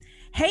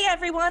Hey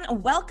everyone,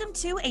 welcome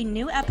to a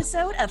new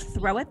episode of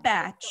Throw It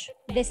Batch.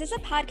 This is a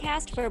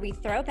podcast where we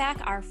throw back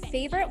our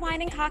favorite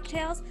wine and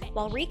cocktails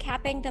while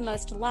recapping the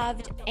most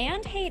loved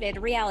and hated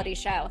reality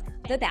show,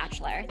 The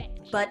Bachelor.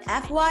 But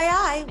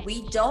FYI,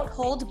 we don't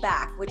hold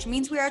back, which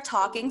means we are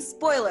talking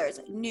spoilers,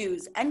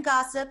 news and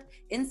gossip,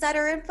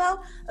 insider info,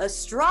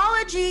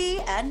 astrology,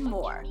 and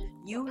more.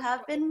 You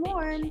have been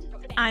warned.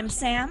 I'm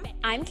Sam.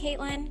 I'm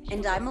Caitlin.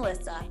 And I'm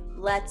Melissa.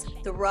 Let's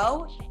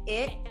throw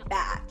it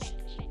batch.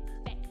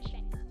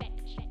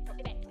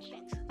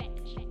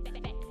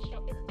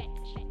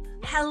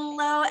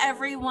 Hello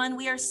everyone.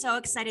 We are so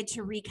excited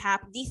to recap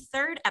the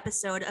third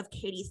episode of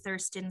Katie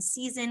Thurston's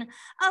season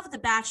of The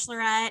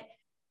Bachelorette.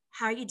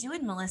 How are you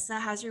doing, Melissa?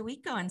 How's your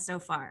week going so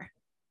far?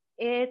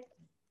 It's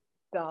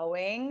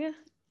going.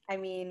 I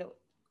mean,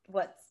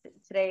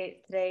 today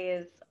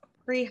is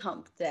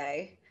pre-hump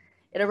day.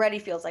 It already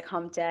feels like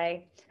hump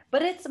day,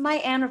 but it's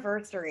my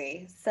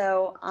anniversary.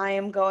 So I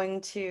am going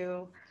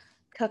to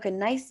cook a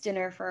nice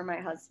dinner for my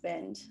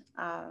husband.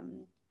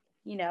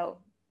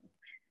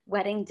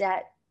 Wedding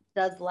debt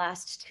does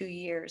last 2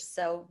 years,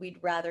 so we'd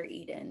rather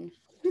eat in.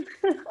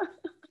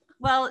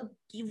 Well,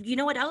 you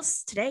know what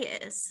else today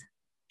is?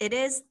 It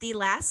is the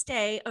last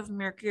day of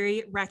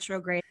Mercury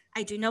retrograde.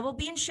 I do know we'll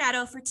be in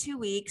shadow for 2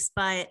 weeks,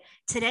 but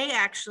today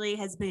actually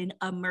has been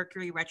a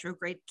Mercury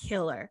retrograde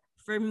killer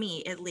for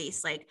me, at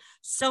least. Like,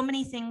 so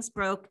many things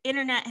broke.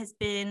 Internet has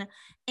been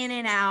in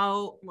and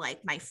out. Like,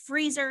 my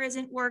freezer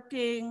isn't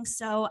working.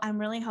 So I'm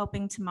really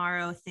hoping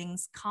tomorrow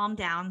things calm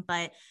down.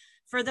 But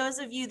for those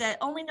of you that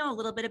only know a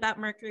little bit about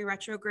Mercury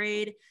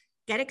retrograde,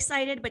 get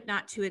excited, but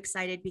not too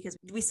excited because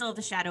we still have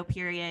the shadow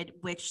period,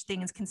 which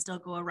things can still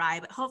go awry,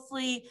 but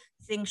hopefully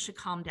things should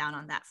calm down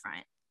on that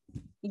front.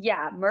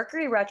 Yeah,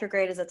 Mercury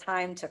retrograde is a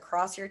time to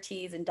cross your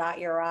T's and dot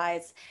your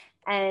I's.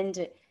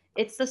 And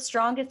it's the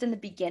strongest in the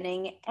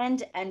beginning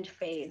and end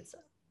phase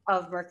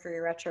of Mercury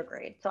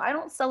retrograde. So I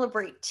don't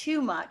celebrate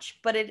too much,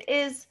 but it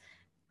is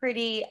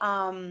pretty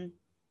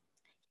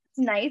it's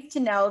nice to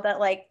know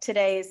that like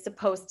today is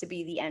supposed to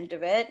be the end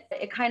of it.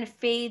 It kind of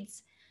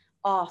fades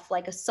off.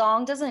 Like a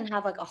song doesn't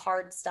have like a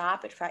hard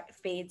stop. It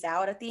fades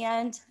out at the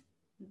end.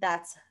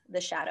 That's the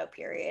shadow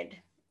period.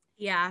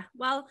 Yeah,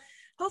 well,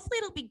 hopefully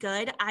it'll be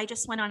good. I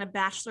just went on a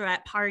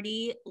bachelorette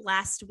party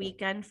last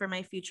weekend for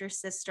my future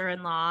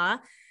sister-in-law,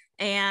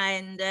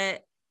 and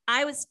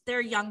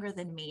they're younger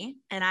than me.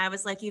 And I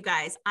was like, you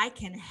guys, I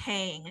can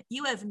hang.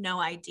 You have no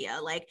idea.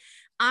 Like,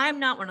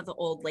 I'm not one of the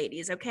old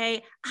ladies,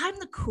 okay? I'm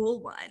the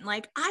cool one.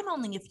 Like, I'm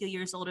only a few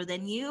years older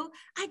than you.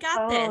 I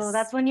got this. Oh,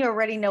 that's when you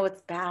already know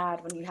it's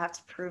bad, when you have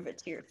to prove it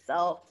to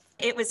yourself.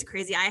 It was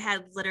crazy. I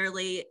had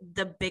literally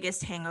the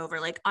biggest hangover.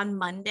 Like on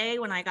Monday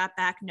when I got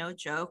back, no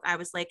joke, I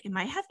was like, am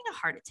I having a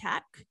heart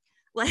attack?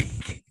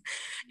 Like,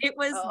 it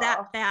was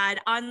that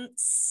bad. On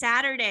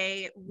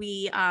Saturday,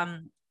 we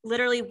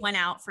literally went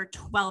out for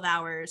 12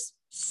 hours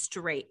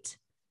straight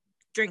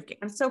drinking.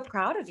 I'm so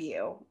proud of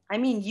you. I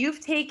mean, you've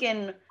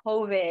taken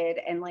COVID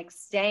and like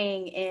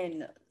staying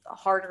in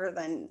harder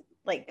than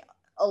like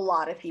a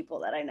lot of people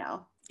that I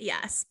know.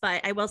 Yes,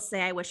 but I will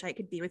say I wish I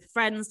could be with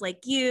friends like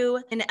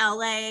you in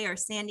LA or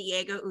San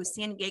Diego. Ooh,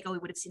 San Diego, we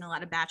would have seen a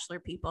lot of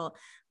Bachelor people.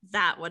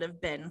 That would have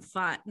been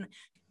fun.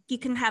 You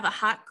can have a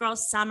hot girl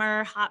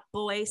summer, hot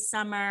boy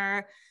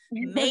summer,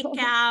 make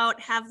out,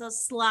 have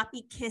those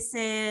sloppy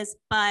kisses,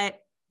 but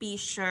be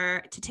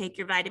sure to take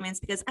your vitamins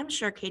because I'm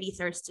sure Katie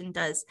Thurston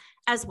does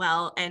as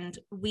well. And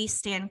we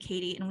stand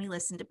Katie and we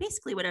listen to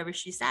basically whatever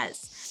she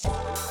says.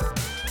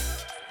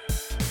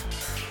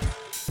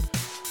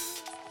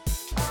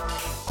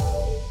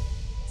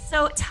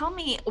 So tell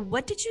me,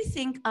 what did you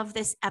think of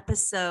this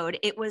episode?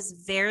 It was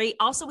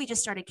we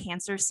just started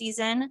Cancer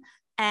season.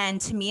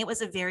 And to me, it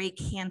was a very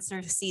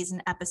Cancer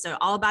season episode,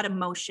 all about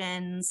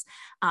emotions,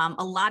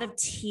 a lot of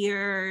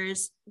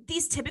tears.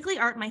 These typically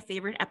aren't my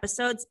favorite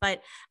episodes,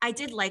 but I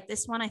did like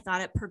this one. I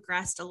thought it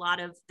progressed a lot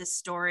of the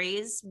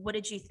stories. What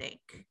did you think?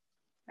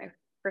 I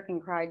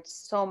freaking cried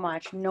so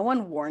much. No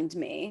one warned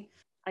me.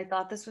 I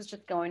thought this was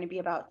just going to be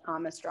about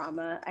Thomas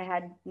drama.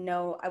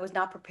 I was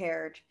not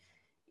prepared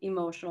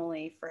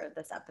emotionally for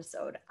this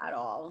episode at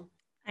all.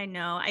 I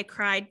know. I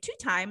cried 2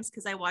 times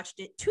because I watched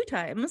it 2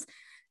 times.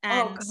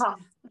 And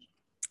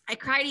I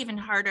cried even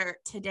harder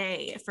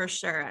today for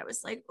sure. I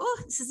was like,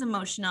 oh, this is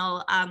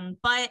emotional.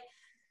 But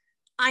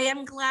I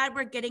am glad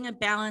we're getting a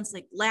balance.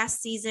 Like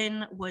last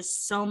season was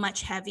so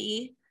much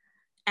heavy.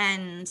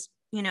 And,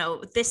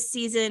 this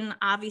season,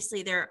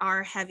 obviously there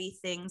are heavy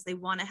things. They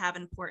want to have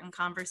important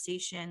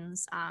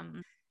conversations.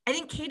 I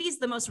think Katie's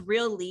the most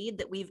real lead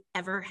that we've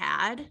ever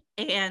had.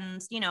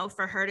 And,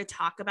 for her to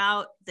talk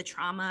about the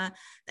trauma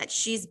that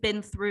she's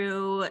been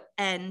through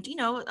and,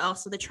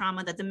 also the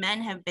trauma that the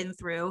men have been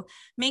through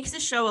makes the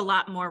show a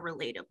lot more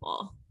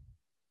relatable.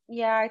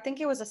 Yeah, I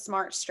think it was a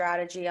smart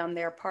strategy on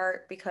their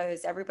part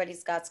because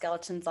everybody's got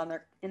skeletons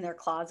in their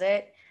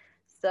closet.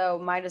 So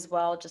might as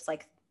well just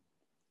like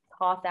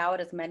toss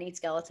out as many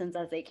skeletons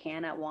as they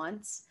can at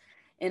once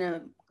in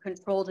a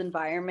controlled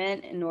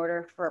environment in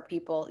order for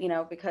people,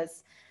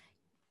 because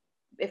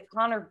if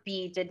Connor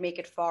B did make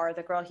it far,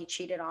 the girl he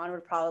cheated on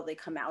would probably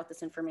come out with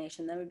this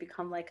information. Then would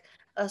become like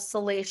a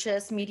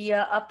salacious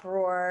media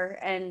uproar.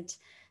 And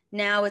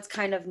now it's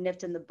kind of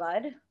nipped in the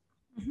bud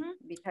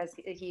because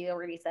he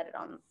already said it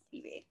on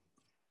TV.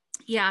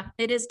 Yeah,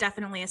 it is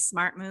definitely a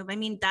smart move. I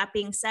mean, that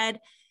being said,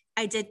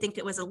 I did think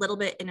it was a little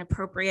bit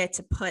inappropriate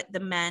to put the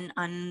men,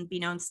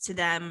 unbeknownst to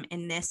them,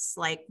 in this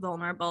like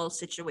vulnerable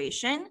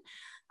situation.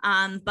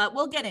 But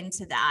we'll get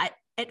into that.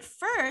 At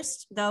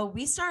first, though,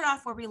 we start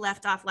off where we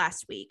left off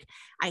last week.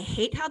 I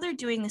hate how they're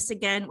doing this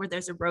again, where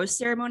there's a rose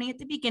ceremony at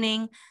the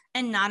beginning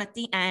and not at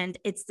the end.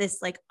 It's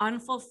this like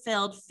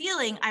unfulfilled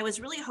feeling. I was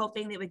really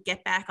hoping they would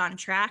get back on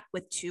track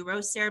with 2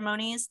 rose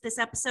ceremonies this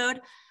episode,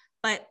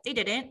 but they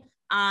didn't.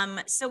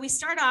 So we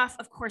start off,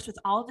 of course, with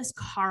all of this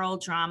Carl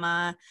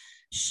drama.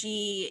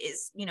 She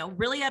is,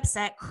 really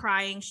upset,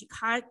 crying.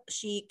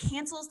 She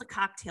cancels the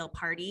cocktail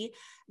party.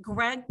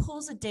 Greg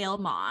pulls a Dale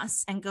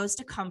Moss and goes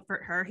to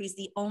comfort her. He's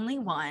the only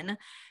one.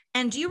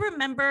 And do you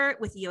remember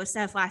with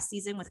Yosef last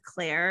season with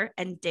Claire,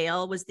 and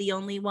Dale was the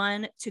only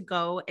one to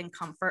go and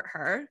comfort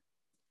her?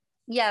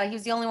 Yeah, he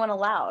was the only one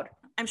allowed.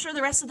 I'm sure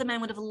the rest of the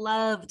men would have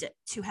loved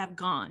to have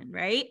gone,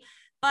 right?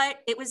 But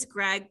it was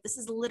Greg. This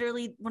is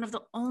literally one of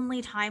the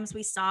only times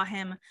we saw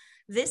him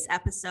this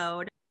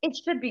episode. It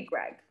should be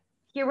Greg.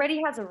 He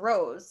already has a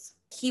rose.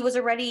 He was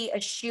already a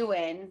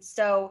shoo-in.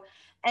 So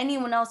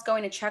anyone else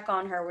going to check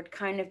on her would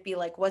kind of be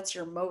like, what's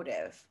your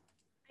motive?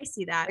 I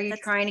see that. Are you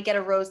trying to get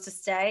a rose to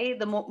stay?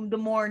 The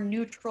more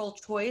neutral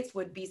choice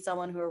would be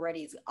someone who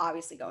already is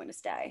obviously going to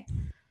stay.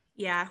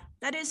 Yeah,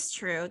 that is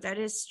true. That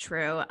is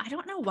true. I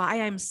don't know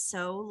why I'm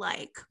so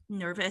like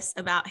nervous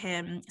about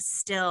him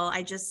still.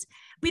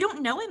 We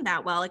don't know him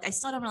that well. Like I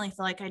still don't really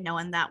feel like I know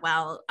him that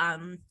well.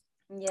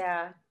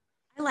 Yeah.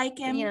 I like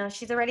him.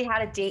 She's already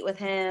had a date with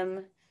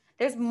him.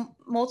 There's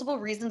multiple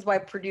reasons why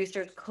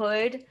producers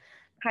could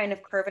kind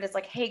of curve it. It's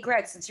like, hey,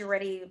 Greg, since you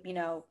already,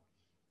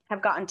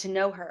 have gotten to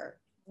know her,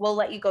 we'll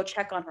let you go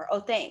check on her.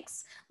 Oh,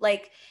 thanks.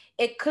 Like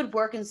it could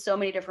work in so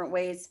many different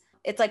ways.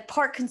 It's like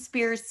part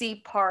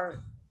conspiracy, part.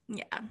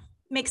 Yeah,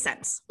 makes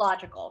sense.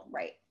 Logical,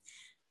 right?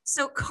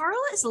 So Carl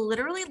is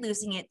literally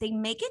losing it. They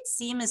make it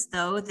seem as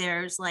though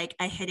there's like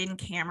a hidden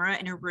camera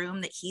in a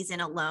room that he's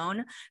in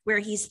alone, where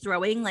he's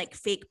throwing like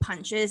fake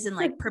punches and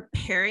like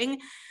preparing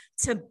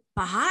to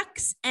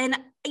box. And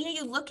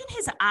you look in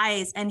his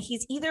eyes and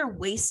he's either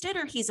wasted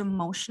or he's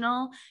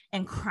emotional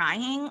and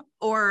crying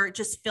or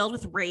just filled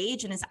with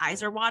rage and his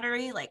eyes are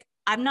watery. Like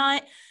I'm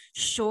not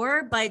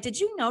sure, but did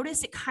you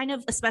notice it kind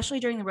of, especially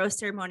during the rose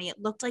ceremony,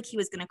 it looked like he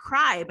was going to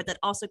cry, but that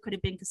also could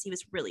have been because he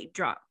was really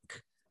drunk.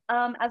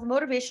 As a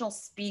motivational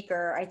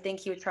speaker, I think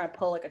he was trying to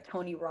pull like a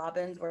Tony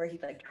Robbins where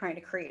he's like trying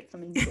to create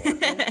some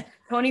endorphins.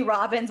 Tony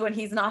Robbins, when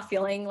he's not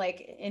feeling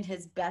like in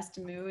his best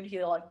mood,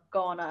 he'll like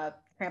go on a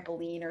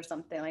trampoline or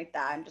something like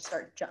that and just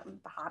start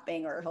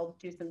hopping, or he'll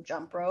do some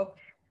jump rope.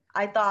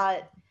 I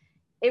thought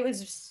it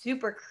was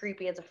super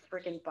creepy as a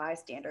freaking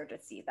bystander to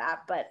see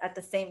that. But at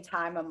the same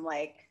time, I'm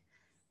like,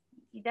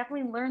 you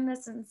definitely learned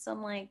this in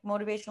some like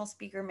motivational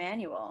speaker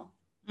manual.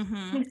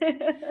 Mm-hmm.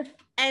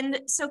 And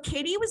so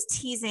Katie was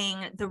teasing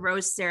the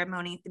rose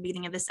ceremony at the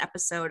beginning of this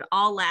episode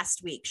all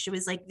last week. She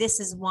was like, this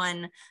is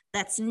one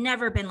that's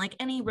never been like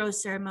any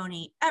rose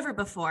ceremony ever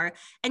before.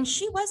 And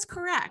she was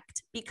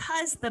correct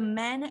because the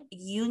men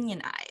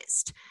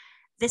unionized.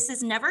 This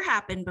has never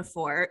happened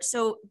before.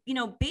 So,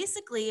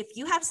 basically, if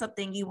you have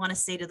something you want to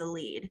say to the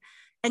lead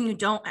and you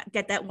don't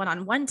get that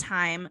one-on-one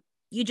time,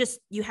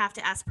 you have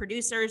to ask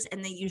producers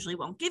and they usually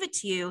won't give it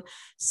to you.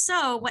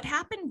 So what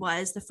happened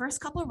was the first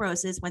couple of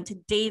roses went to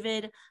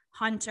David,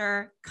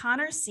 Hunter,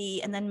 Connor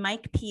C, and then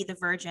Mike P, the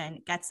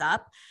virgin, gets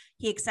up.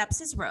 He accepts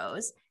his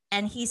rose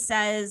and he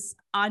says,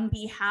 on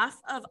behalf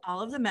of all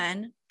of the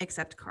men,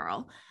 except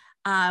Carl,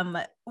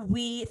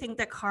 we think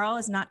that Carl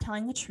is not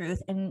telling the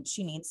truth and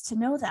she needs to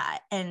know that.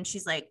 And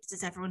she's like,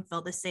 does everyone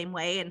feel the same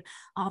way? And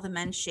all the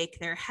men shake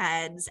their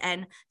heads.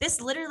 And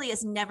this literally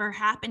has never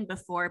happened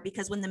before,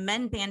 because when the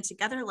men band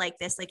together like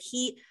this, like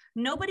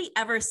nobody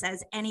ever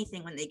says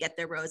anything when they get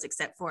their rose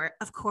except for,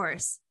 of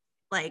course,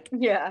 like,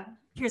 yeah,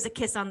 here's a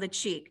kiss on the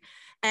cheek.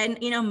 And,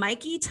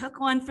 Mikey took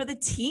one for the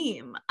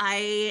team.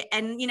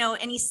 And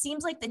he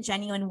seems like the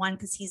genuine one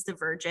because he's the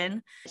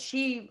virgin.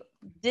 She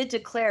did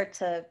declare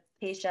to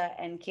Tayshia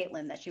and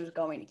Caitlin that she was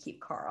going to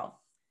keep Carl,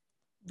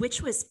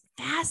 which was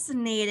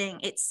fascinating.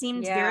 It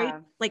seemed very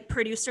like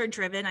producer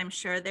driven. I'm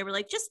sure they were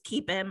like, just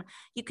keep him.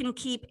 You can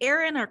keep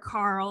Aaron or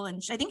Carl.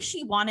 And I think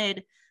she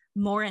wanted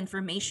more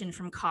information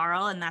from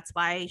Carl, and that's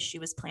why she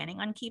was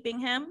planning on keeping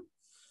him.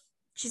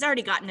 She's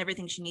already gotten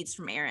everything she needs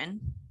from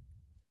Aaron.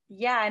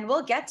 Yeah, and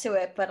we'll get to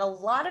it, but a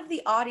lot of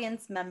the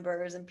audience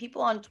members and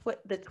people on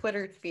the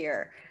Twitter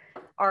sphere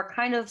are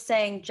kind of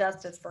saying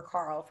justice for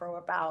Carl for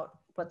about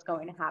what's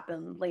going to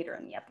happen later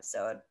in the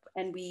episode.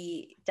 And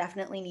we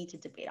definitely need to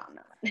debate on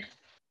that.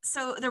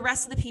 So the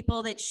rest of the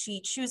people that she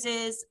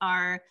chooses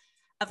are,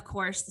 of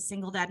course, the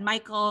single dad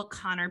Michael,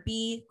 Connor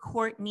B,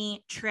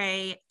 Courtney,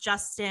 Trey,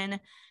 Justin,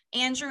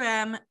 Andrew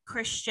M,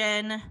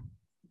 Christian,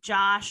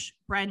 Josh,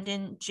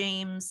 Brendan,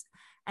 James,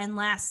 and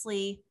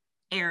lastly,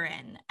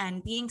 Aaron,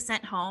 and being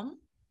sent home,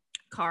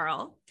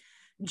 Carl.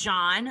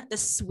 John, the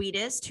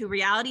sweetest, who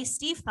reality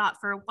Steve thought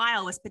for a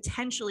while was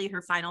potentially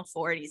her final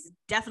four. He's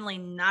definitely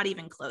not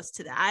even close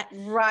to that.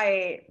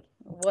 Right.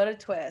 What a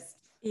twist.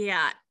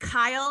 Yeah.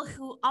 Kyle,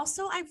 who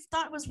also I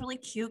thought was really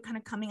cute, kind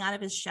of coming out of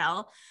his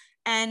shell.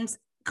 And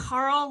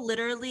Carl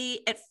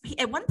literally,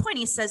 at one point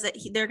he says that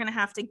they're going to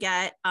have to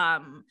get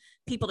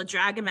people to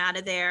drag him out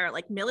of there,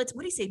 like what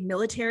do you say,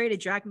 military to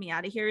drag me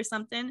out of here or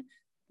something?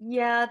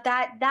 Yeah,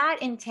 that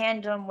in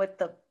tandem with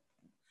the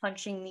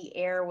punching the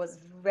air was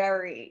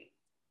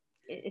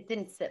it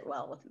didn't sit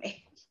well with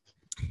me.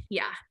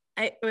 Yeah,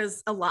 it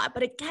was a lot.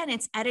 But again,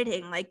 it's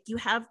editing. Like, you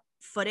have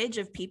footage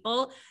of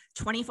people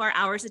 24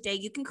 hours a day.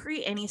 You can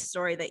create any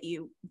story that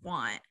you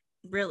want,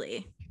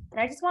 really. And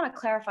I just want to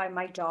clarify,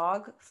 my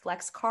dog,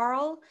 Flex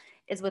Carl,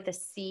 is with a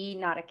C,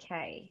 not a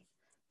K.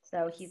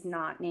 So he's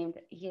not named,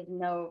 he has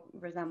no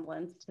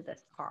resemblance to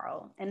this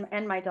Carl.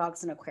 And my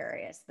dog's an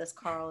Aquarius. This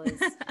Carl is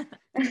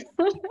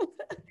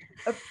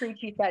a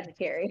preachy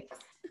Sagittarius.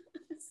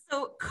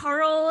 So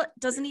Carl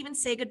doesn't even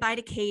say goodbye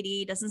to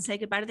Katie, doesn't say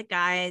goodbye to the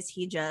guys.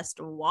 He just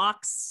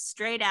walks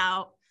straight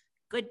out.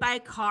 Goodbye,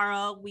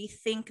 Carl. We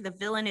think the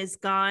villain is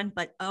gone,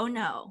 but oh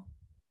no,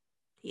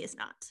 he is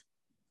not.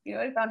 You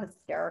know what I found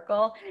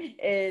hysterical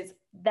is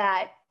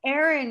that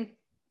Aaron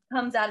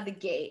comes out of the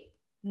gate,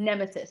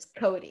 nemesis,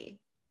 Cody.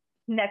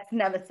 Next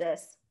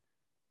nemesis,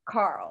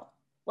 Carl.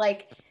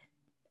 Like,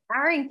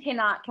 Aaron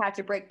cannot catch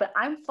a break, but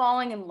I'm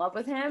falling in love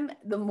with him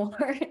the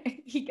more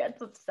he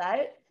gets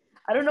upset.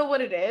 I don't know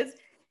what it is.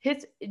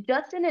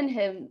 Justin and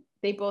him,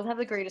 they both have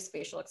the greatest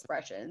facial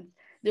expressions.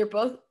 They're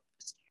both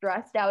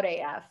stressed out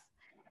AF.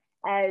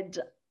 And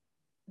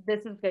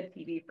this is good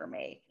TV for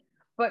me.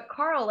 But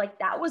Carl, like,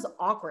 that was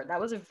awkward. That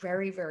was a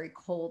very, very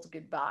cold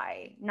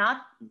goodbye.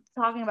 Not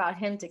talking about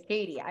him to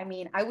Katie. I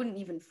mean, I wouldn't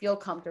even feel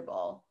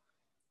comfortable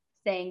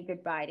saying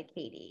goodbye to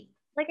Katie.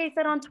 Like I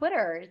said on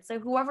Twitter, it's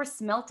like whoever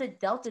smelt it,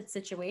 dealt it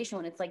situation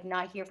when it's like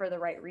not here for the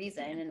right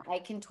reason. And I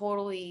can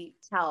totally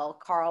tell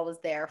Carl was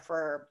there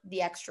for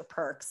the extra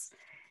perks,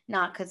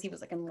 not because he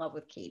was like in love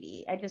with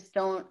Katie. I just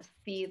don't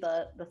see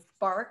the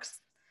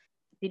sparks.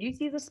 Did you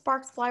see the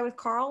sparks fly with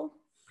Carl?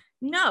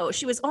 No,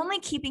 she was only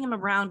keeping him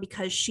around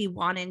because she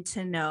wanted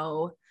to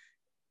know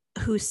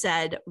who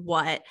said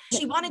what.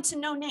 She wanted to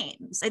know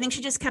names. I think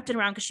she just kept it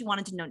around because she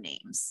wanted to know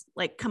names.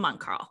 Like, come on,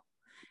 Carl.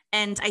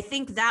 And I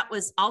think that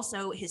was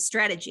also his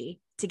strategy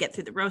to get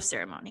through the rose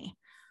ceremony.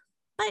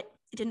 But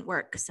it didn't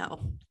work.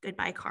 So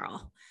goodbye,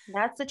 Carl.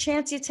 That's the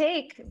chance you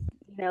take,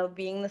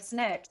 being the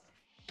snitch.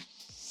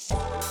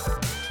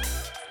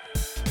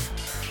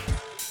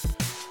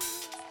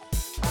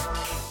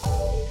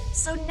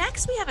 So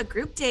next we have a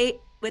group date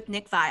with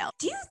Nick Viall.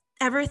 Do you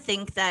ever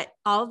think that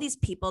all of these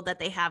people that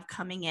they have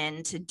coming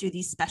in to do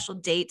these special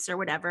dates or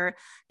whatever,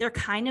 they're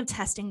kind of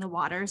testing the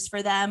waters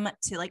for them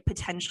to like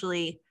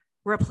potentially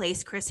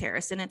replace Chris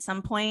Harrison at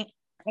some point?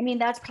 I mean,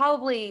 that's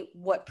probably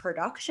what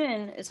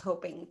production is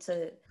hoping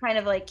to kind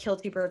of like kill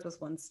two birds with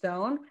one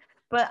stone.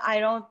 But I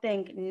don't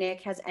think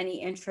Nick has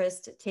any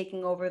interest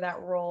taking over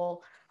that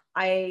role.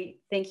 I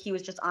think he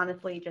was just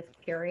honestly just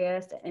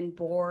curious and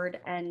bored,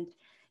 and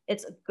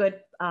it's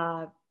good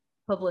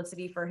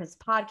publicity for his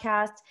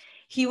podcast.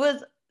 He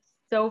was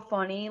so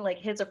funny, like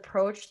his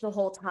approach the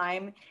whole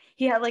time.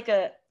 He had like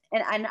and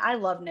I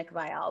love Nick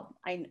Viall.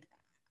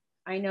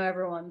 I know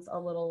everyone's a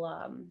little,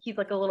 he's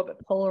like a little bit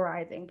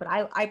polarizing, but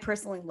I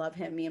personally love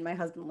him. Me and my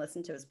husband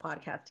listen to his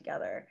podcast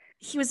together.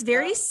 He was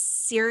very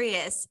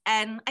serious.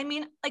 And I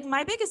mean, like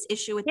my biggest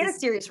issue with he had a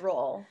serious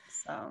role.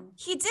 So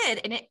he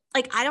did. And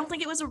I don't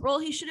think it was a role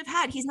he should have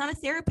had. He's not a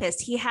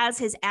therapist. He has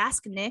his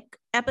Ask Nick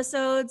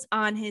episodes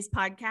on his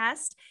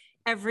podcast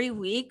every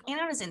week and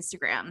on his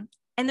Instagram.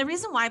 And the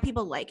reason why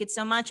people like it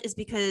so much is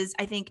because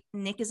I think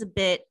Nick is a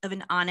bit of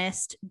an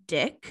honest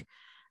dick.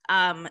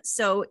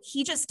 So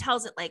he just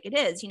tells it like it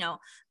is.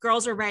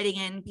 Girls are writing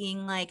in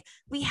being like,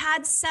 we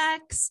had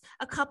sex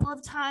a couple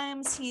of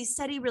times. He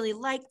said he really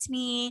liked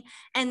me.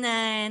 And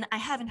then I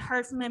haven't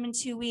heard from him in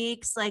 2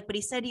 weeks. But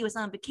he said he was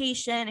on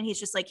vacation, and he's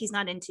just like, he's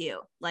not into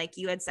you. Like,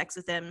 you had sex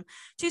with him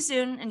too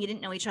soon and you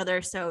didn't know each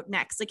other. So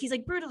next, he's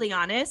like brutally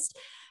honest,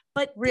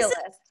 but realist.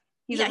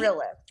 He's a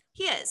realist.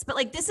 He is.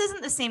 But this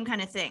isn't the same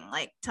kind of thing.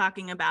 Like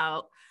talking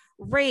about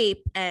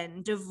rape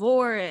and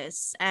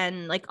divorce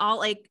and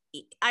I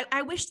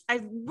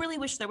really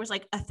wish there was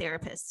a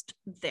therapist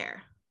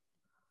there.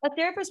 A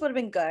therapist would have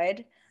been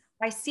good.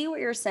 I see what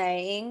you're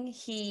saying.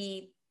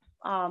 He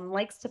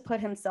likes to put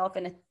himself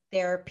in a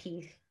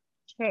therapy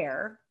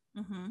chair.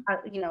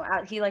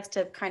 Mm-hmm. He likes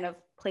to kind of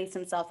place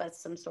himself as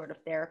some sort of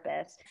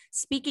therapist.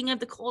 Speaking of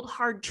the cold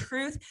hard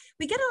truth,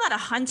 we get a lot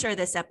of Hunter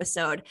this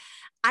episode.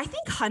 I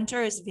think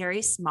Hunter is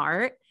very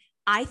smart.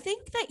 I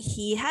think that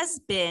he has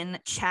been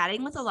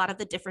chatting with a lot of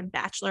the different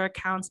Bachelor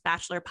accounts,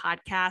 Bachelor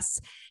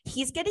podcasts.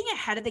 He's getting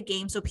ahead of the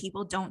game so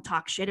people don't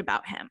talk shit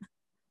about him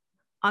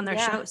on their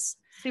shows.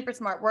 Super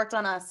smart. Worked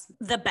on us.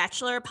 The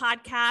Bachelor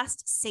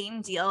podcast,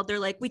 same deal. They're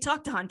like, we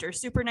talked to Hunter,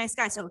 super nice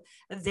guy. So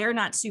they're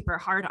not super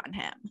hard on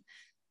him.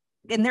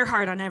 and they're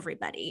hard on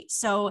everybody.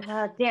 So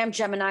damn,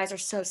 Geminis are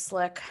so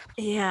slick.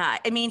 Yeah.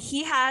 I mean,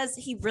 he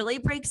really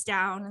breaks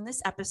down in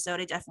this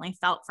episode. I definitely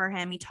felt for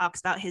him. He talks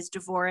about his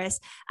divorce.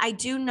 I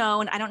do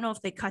know, and I don't know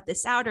if they cut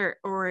this out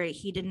or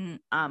he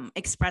didn't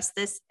express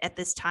this at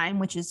this time,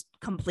 which is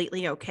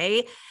completely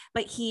okay,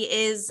 but he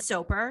is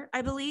sober,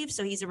 I believe.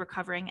 So he's a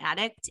recovering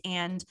addict.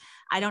 And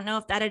I don't know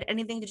if that had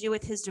anything to do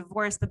with his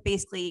divorce, but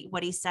basically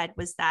what he said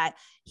was that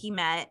he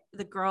met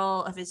the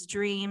girl of his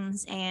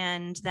dreams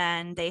and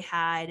then they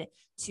had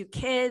 2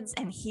 kids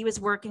and he was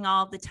working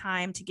all the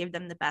time to give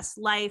them the best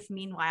life.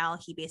 Meanwhile,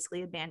 he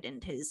basically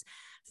abandoned his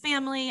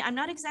family. I'm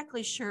not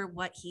exactly sure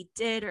what he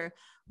did or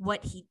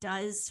what he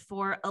does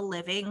for a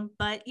living,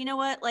 but you know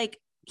what? Like,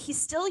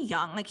 he's still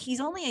young. Like, he's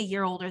only a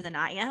year older than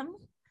I am.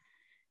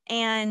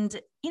 And,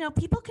 you know,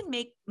 people can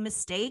make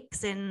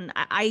mistakes. And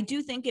I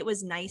do think it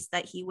was nice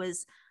that he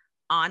was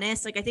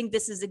honest. Like, I think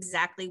this is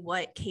exactly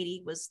what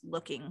Katie was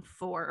looking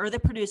for, or the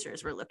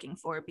producers were looking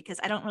for, because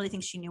I don't really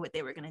think she knew what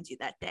they were going to do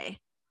that day.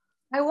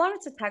 I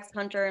wanted to text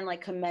Hunter and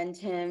like commend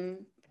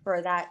him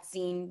for that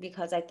scene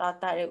because I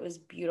thought that it was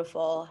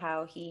beautiful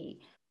how he,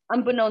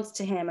 unbeknownst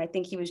to him, I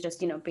think he was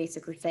just, you know,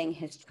 basically saying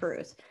his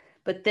truth.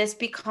 But this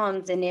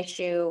becomes an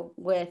issue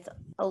with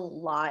a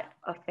lot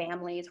of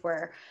families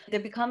where there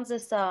becomes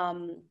this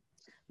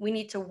we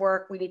need to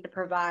work, we need to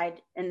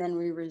provide, and then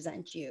we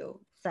resent you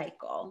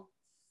cycle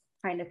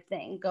kind of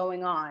thing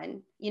going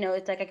on. You know,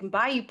 it's like I can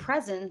buy you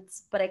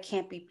presents, but I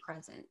can't be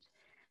present.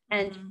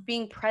 And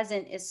being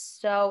present is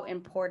so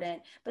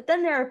important. But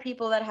then there are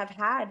people that have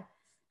had,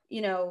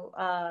 you know,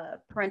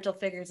 parental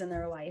figures in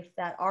their life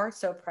that are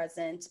so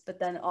present, but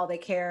then all they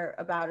care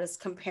about is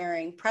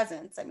comparing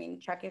presents. I mean,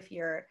 check if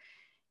you're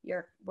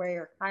where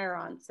your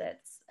Chiron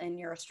sits in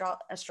your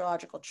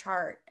astrological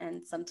chart.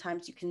 And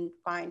sometimes you can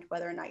find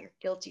whether or not you're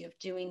guilty of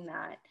doing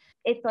that.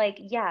 It's like,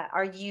 yeah,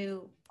 are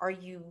you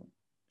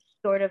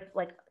sort of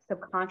like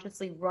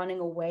subconsciously running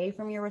away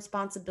from your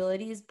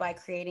responsibilities by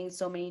creating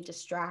so many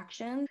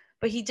distractions?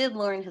 But he did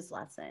learn his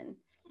lesson.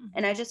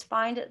 And I just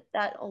find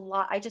that a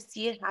lot, I just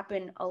see it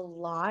happen a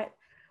lot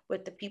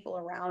with the people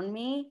around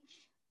me,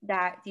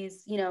 that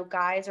these, you know,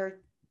 guys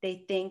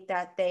they think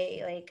that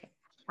they like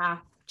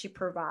have to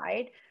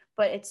provide,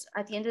 but it's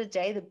at the end of the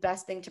day, the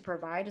best thing to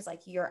provide is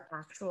like your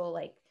actual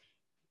like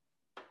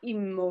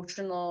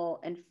emotional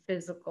and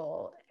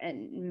physical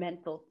and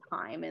mental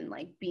time and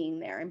like being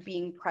there and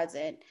being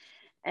present.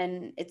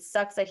 And it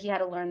sucks that he had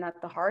to learn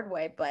that the hard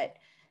way, but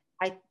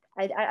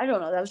I don't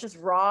know, that was just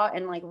raw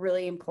and like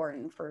really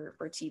important for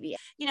TV.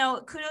 You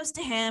know, kudos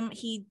to him.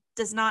 He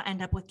does not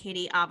end up with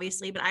Katie,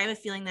 obviously, but I have a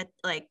feeling that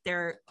like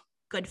they're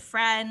good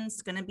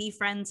friends, gonna be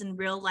friends in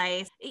real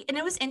life. And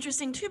it was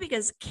interesting too,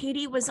 because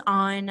Katie was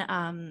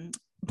on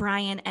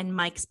Brian and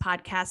Mike's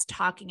podcast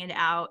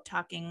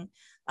talking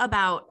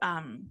about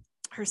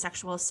her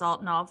sexual assault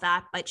and all of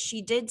that. But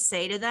she did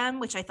say to them,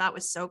 which I thought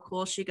was so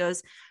cool, she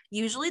goes,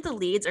 usually the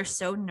leads are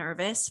so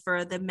nervous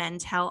for the men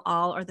tell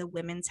all or the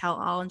women tell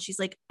all. And she's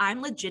like,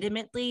 I'm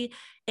legitimately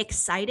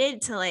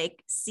excited to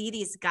like see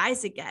these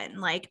guys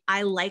again. Like,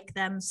 I like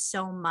them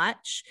so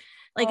much.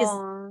 Like,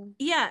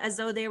 as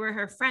though they were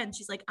her friends.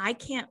 She's like, I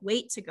can't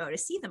wait to go to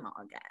see them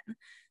all again.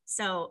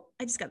 So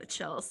I just got the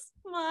chills.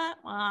 Wah,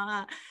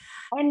 wah.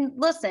 And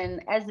listen,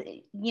 as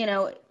you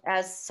know,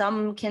 as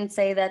some can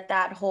say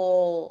that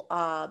whole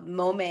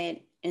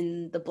moment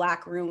in the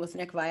black room with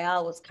Nick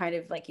Viall was kind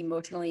of like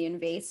emotionally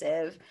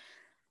invasive.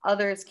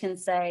 Others can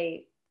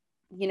say,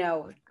 you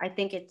know, I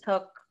think it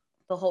took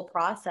the whole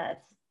process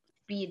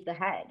speed the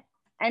head.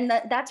 And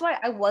that's why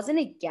I wasn't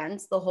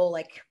against the whole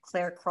like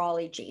Claire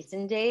Crawley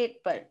Jason date,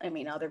 but I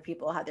mean, other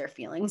people had their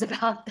feelings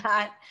about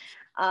that.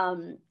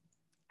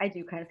 I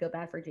do kind of feel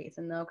bad for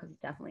Jason though, because he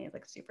definitely is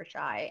like super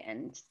shy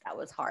and that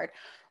was hard.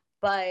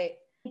 But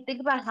think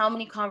about how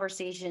many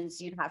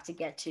conversations you'd have to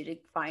get to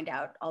find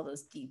out all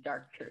those deep,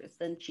 dark truths.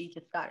 And she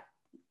just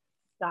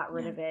got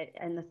rid of it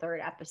in the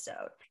 3rd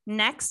episode.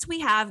 Next,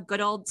 we have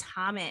good old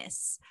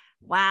Thomas.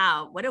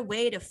 Wow, what a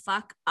way to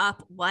fuck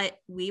up what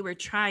we were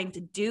trying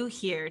to do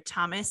here,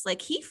 Thomas. Like,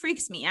 he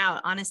freaks me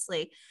out,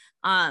 honestly.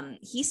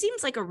 He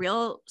seems like a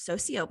real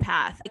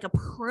sociopath, like a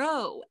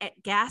pro at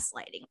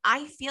gaslighting.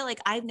 I feel like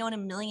I've known a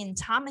million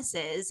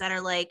Thomases that are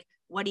like,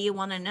 what do you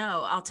want to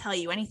know? I'll tell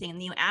you anything. And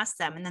then you ask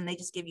them and then they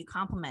just give you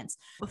compliments.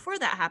 Before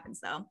that happens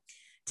though,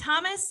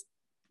 Thomas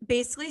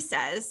basically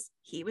says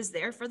he was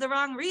there for the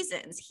wrong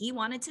reasons. He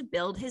wanted to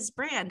build his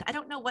brand. I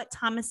don't know what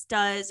Thomas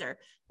does or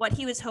what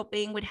he was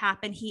hoping would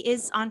happen. He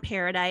is on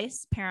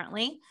Paradise,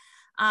 apparently.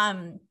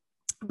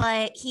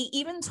 But he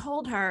even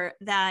told her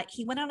that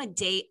he went on a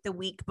date the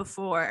week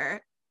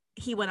before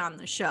he went on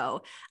the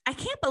show. I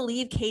can't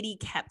believe Katie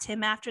kept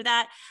him after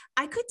that.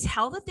 I could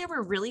tell that there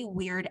were really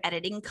weird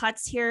editing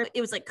cuts here.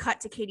 It was like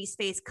cut to Katie's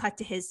face, cut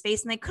to his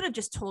face, and they could have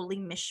just totally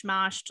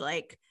mishmashed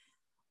like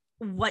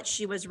what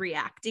she was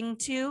reacting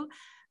to.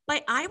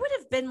 But I would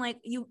have been like,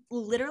 you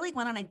literally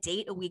went on a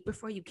date a week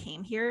before you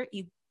came here,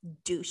 you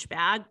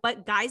douchebag.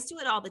 But guys do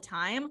it all the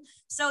time.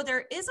 So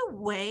there is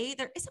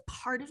a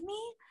part of me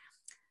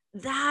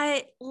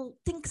that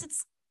thinks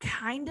it's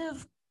kind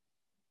of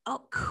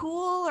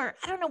cool, or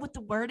I don't know what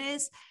the word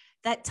is,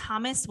 that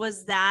Thomas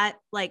was that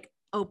like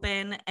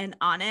open and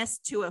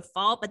honest to a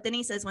fault. But then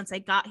he says, once I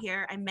got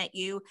here, I met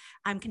you,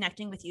 I'm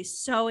connecting with you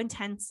so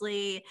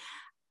intensely.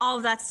 All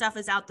of that stuff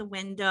is out the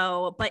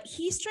window. But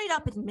he straight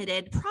up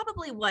admitted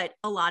probably what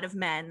a lot of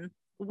men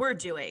were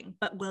doing,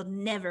 but will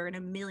never in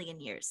a million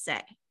years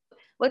say.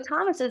 What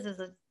Thomas is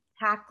a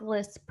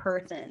tactless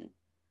person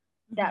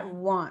that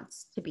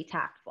wants to be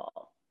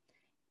tactful.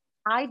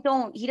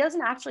 He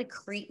doesn't actually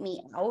creep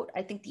me out.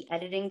 I think the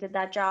editing did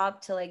that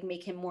job to like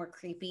make him more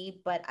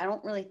creepy, but I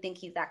don't really think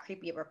he's that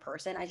creepy of a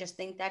person. I just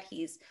think that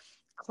he's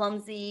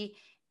clumsy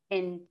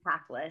and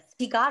tactless.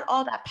 He got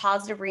all that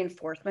positive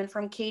reinforcement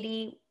from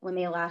Katie when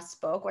they last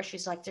spoke, where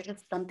she's like, there's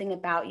just something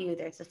about you.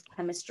 There's this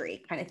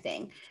chemistry kind of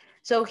thing.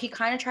 So he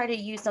kind of tried to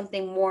use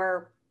something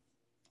more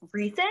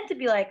recent to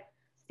be like,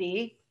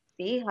 see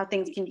how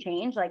things can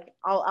change. Like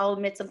I'll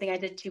admit something I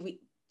did 2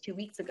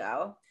 weeks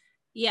ago.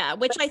 Yeah,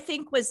 which I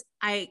think was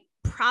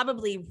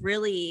probably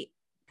really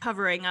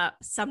covering up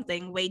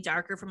something way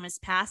darker from his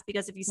past,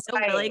 because if he's so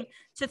willing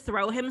to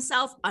throw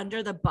himself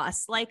under the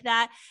bus like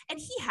that, and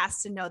he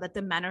has to know that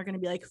the men are going to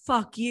be like,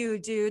 fuck you,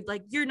 dude,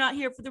 like you're not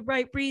here for the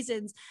right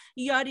reasons,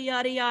 yada,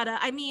 yada, yada.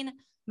 I mean,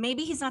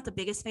 maybe he's not the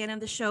biggest fan of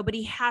the show, but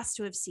he has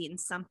to have seen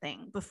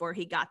something before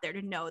he got there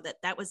to know that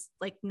that was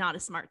like not a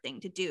smart thing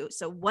to do.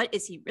 So what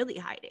is he really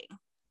hiding?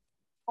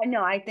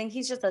 No, I think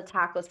he's just a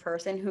tactless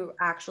person who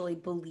actually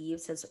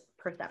believes his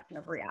perception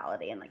of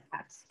reality. And like,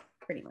 that's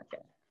pretty much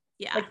it.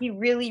 Yeah. Like he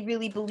really,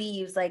 really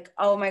believes like,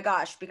 oh my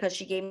gosh, because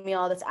she gave me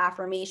all this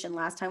affirmation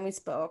last time we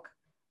spoke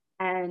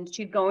and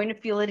she's going to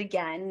feel it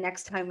again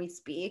next time we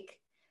speak.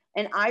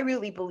 And I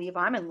really believe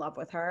I'm in love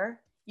with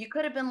her. You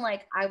could have been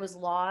like, I was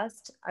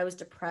lost. I was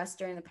depressed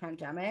during the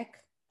pandemic.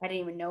 I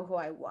didn't even know who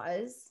I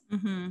was.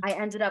 Mm-hmm. I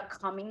ended up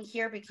coming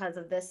here because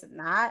of this and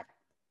that.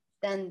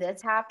 Then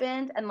this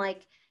happened. And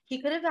like, he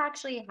could have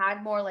actually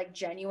had more like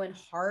genuine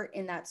heart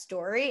in that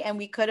story. And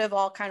we could have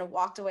all kind of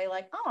walked away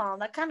like, oh,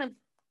 that kind of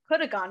could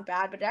have gone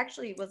bad, but it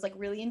actually was like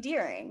really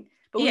endearing.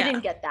 But we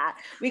didn't get that.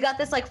 We got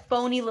this like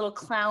phony little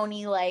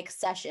clowny like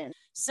session.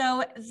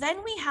 So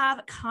then we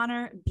have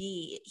Connor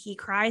B. He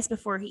cries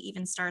before he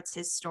even starts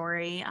his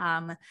story.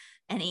 And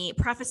he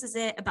prefaces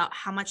it about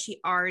how much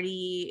he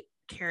already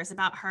cares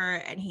about her.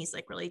 And he's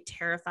like really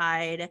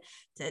terrified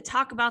to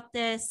talk about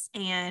this.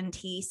 And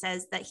he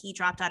says that he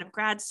dropped out of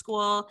grad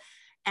school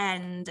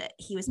and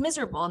he was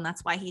miserable, and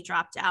that's why he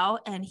dropped out.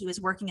 And he was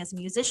working as a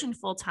musician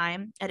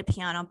full-time at a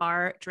piano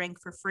bar,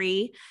 drank for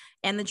free,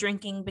 and the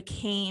drinking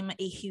became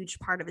a huge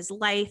part of his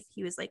life.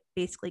 He was like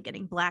basically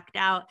getting blacked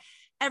out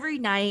every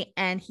night,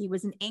 and he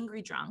was an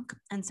angry drunk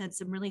and said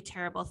some really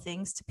terrible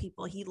things to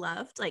people he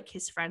loved, like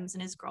his friends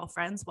and his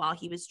girlfriends, while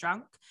he was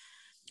drunk.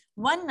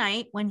 One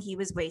night when he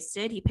was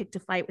wasted, he picked a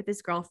fight with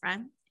his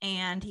girlfriend,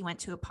 and he went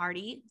to a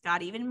party,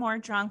 got even more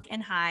drunk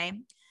and high,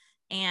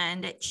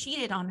 and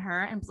cheated on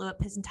her and blew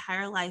up his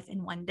entire life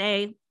in one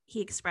day.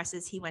 He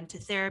expresses he went to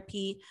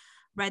therapy,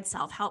 read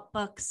self-help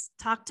books,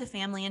 talked to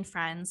family and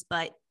friends,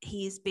 but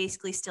he's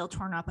basically still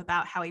torn up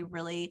about how he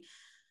really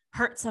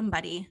hurt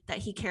somebody that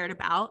he cared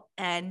about.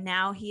 And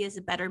now he is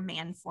a better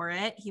man for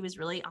it. He was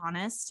really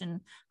honest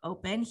and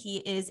open. He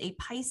is a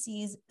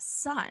Pisces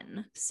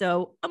sun,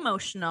 so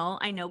emotional.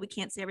 I know we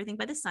can't say everything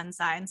by the sun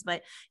signs,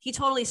 but he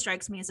totally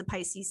strikes me as a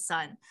Pisces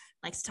sun.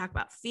 Likes to talk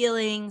about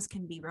feelings,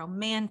 can be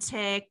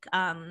romantic.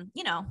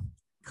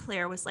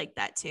 Claire was like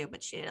that too,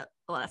 but she had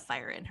a lot of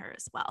fire in her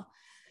as well.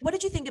 What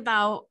did you think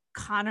about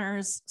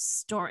Connor's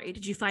story?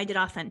 Did you find it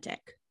authentic?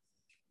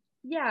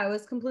 Yeah, it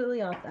was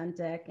completely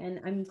authentic. And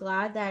I'm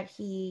glad that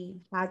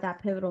he had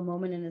that pivotal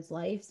moment in his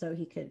life so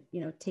he could,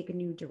 take a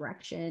new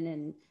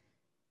direction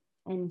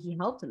and he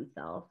helped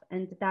himself.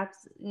 And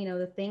that's,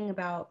 the thing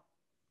about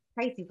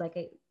Pisces, like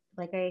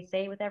I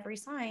say with every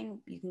sign,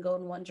 you can go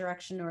in one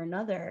direction or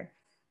another.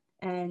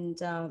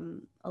 And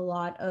a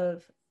lot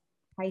of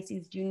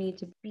Pisces do need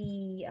to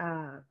be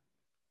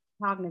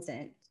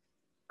cognizant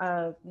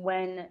of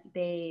when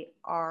they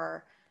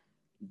are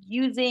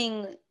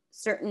using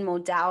certain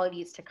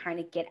modalities to kind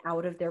of get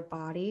out of their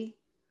body,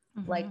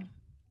 like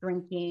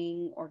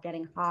drinking or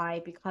getting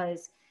high,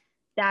 because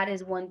that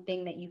is one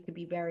thing that you could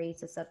be very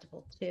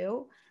susceptible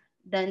to.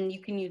 Then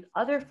you can use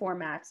other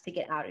formats to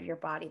get out of your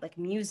body, like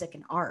music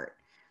and art.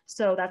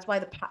 So that's why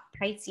the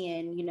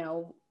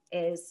Piscean,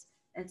 is,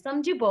 and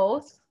some do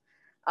both,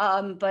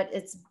 but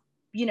it's,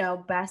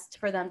 best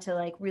for them to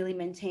like really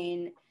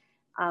maintain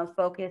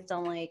focused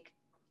on like,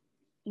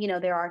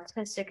 their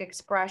artistic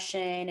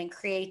expression and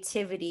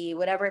creativity,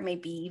 whatever it may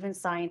be. Even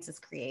science is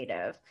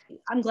creative.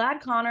 I'm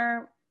glad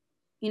Connor,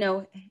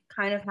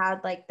 kind of had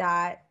like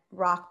that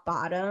rock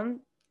bottom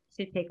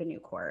to take a new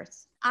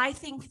course. I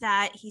think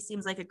that he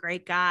seems like a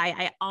great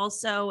guy.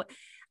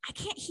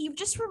 He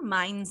just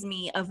reminds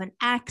me of an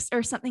ex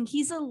or something.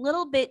 He's a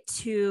little bit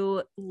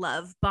too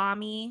love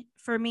bomby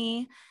for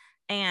me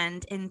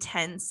and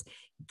intense.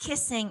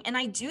 kissing. And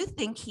I do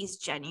think he's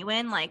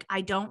genuine. Like,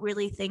 I don't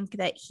really think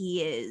that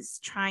he is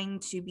trying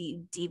to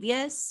be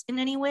devious in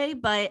any way,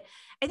 but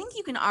I think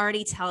you can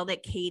already tell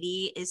that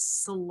Katie is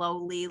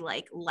slowly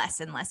like less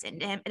and less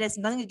into him. It has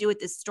nothing to do with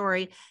this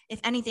story. If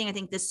anything, I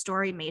think this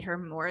story made her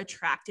more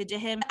attracted to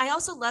him. I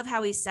also love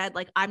how he said,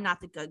 like, I'm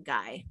not the good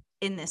guy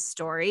in this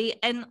story.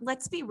 And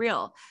let's be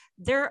real,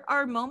 there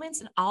are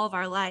moments in all of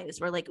our lives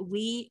where like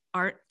we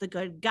aren't the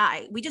good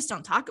guy. We just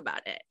don't talk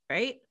about it,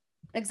 right?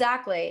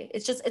 Exactly.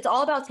 It's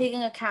all about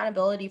taking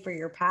accountability for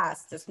your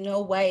past. There's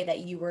no way that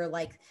you were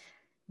like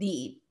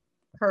the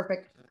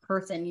perfect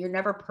person. You're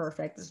never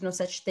perfect. There's no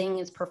such thing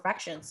as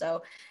perfection.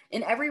 So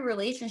in every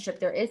relationship,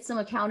 there is some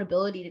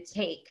accountability to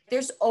take.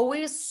 There's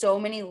always so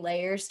many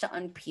layers to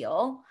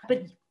unpeel,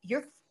 but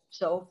you're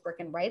so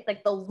freaking right.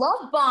 Like the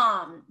love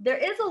bomb. There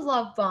is a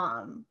love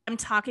bomb. I'm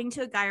talking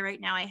to a guy right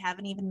now I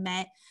haven't even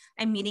met.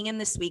 I'm meeting him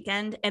this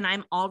weekend and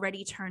I'm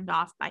already turned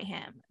off by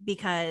him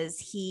because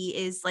he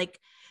is like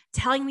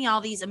telling me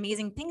all these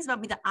amazing things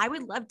about me that I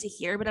would love to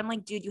hear, but I'm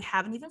like, dude, you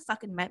haven't even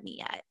fucking met me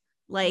yet.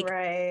 Like,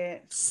 right.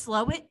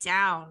 Slow it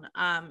down.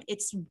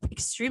 It's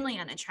extremely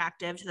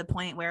unattractive to the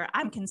point where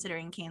I'm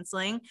considering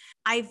canceling.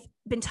 I've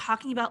been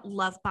talking about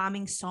love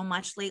bombing so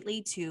much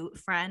lately to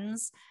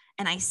friends,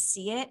 and I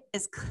see it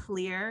as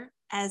clear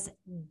as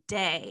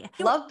day.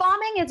 Love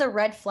bombing is a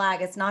red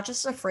flag. It's not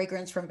just a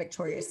fragrance from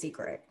Victoria's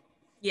Secret.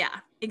 Yeah,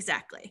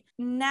 exactly.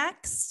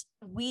 Next,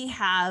 we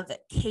have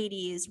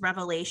Katie's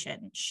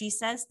revelation. She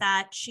says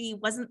that she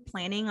wasn't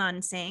planning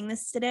on saying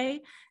this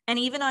today. And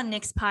even on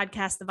Nick's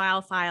podcast, The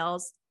Vile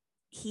Files,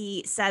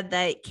 he said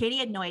that Katie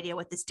had no idea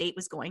what this date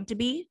was going to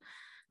be,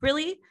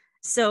 really.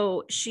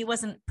 So she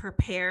wasn't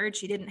prepared.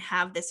 She didn't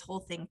have this whole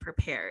thing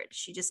prepared.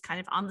 She just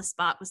kind of on the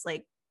spot was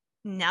like,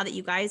 now that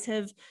you guys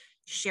have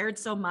shared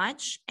so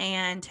much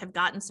and have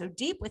gotten so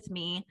deep with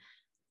me,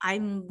 I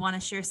want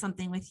to share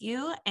something with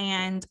you.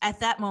 And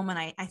at that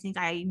moment, I think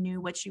I knew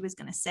what she was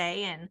going to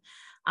say.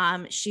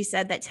 And she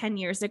said that 10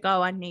 years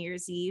ago on New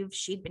Year's Eve,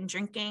 she'd been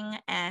drinking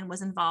and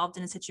was involved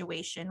in a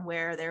situation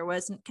where there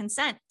wasn't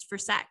consent for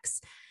sex.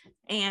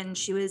 And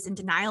she was in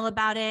denial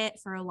about it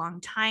for a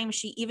long time.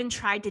 She even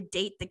tried to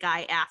date the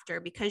guy after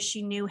because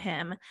she knew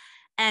him.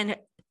 And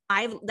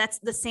that's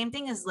the same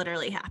thing has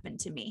literally happened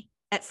to me.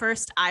 At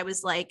first I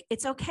was like,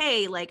 it's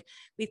okay. Like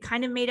we've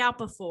kind of made out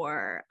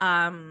before.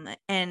 And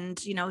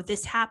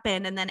this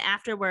happened. And then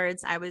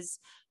afterwards I was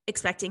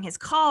expecting his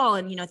call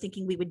and,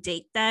 thinking we would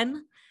date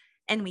then,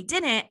 and we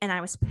didn't. And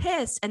I was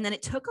pissed. And then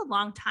it took a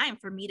long time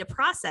for me to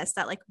process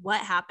that, like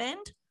what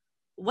happened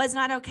was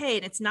not okay.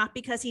 And it's not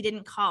because he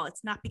didn't call.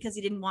 It's not because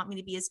he didn't want me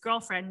to be his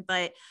girlfriend,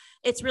 but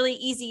it's really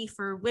easy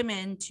for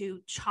women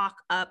to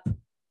chalk up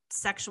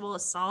sexual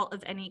assault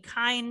of any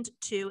kind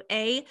to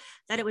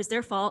that it was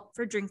their fault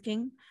for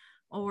drinking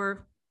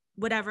or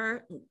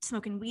whatever,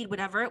 smoking weed,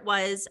 whatever it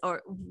was,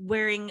 or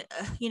wearing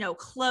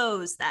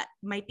clothes that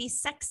might be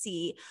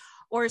sexy,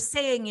 or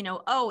saying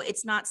oh,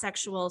 it's not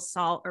sexual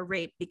assault or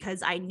rape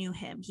because I knew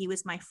him, he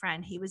was my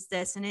friend, he was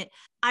this. And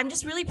I'm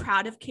just really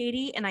proud of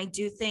Katie, and I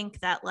do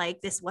think that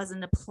like this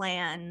wasn't a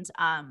planned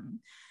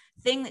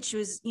thing that she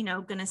was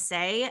gonna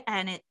say,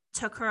 and it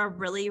took her a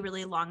really,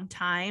 really long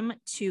time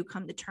to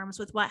come to terms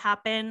with what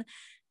happened.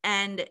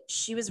 And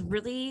she was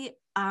really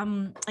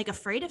like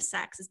afraid of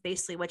sex is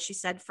basically what she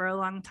said for a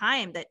long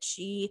time, that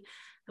she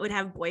would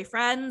have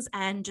boyfriends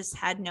and just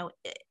had no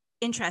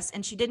interest.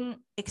 And she didn't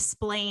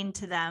explain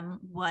to them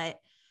what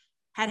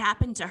had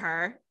happened to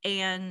her.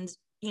 And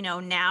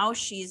now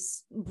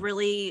she's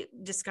really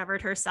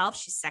discovered herself.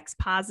 She's sex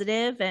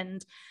positive,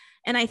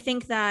 and I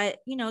think that,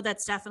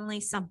 that's definitely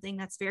something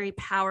that's very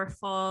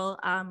powerful.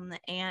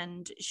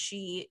 And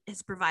she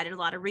has provided a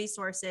lot of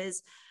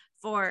resources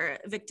for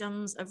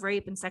victims of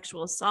rape and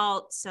sexual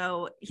assault.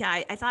 So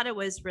yeah, I thought it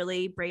was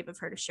really brave of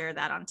her to share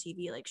that on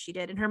TV like she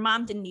did. And her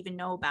mom didn't even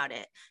know about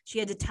it. She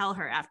had to tell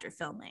her after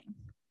filming.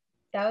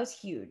 That was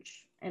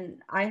huge.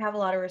 And I have a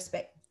lot of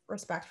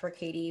respect for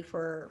Katie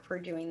for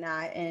doing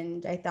that.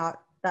 And I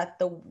thought that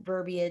the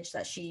verbiage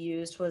that she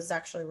used was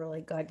actually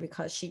really good,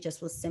 because she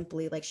just was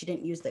simply like, she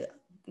didn't use the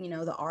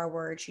R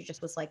word. She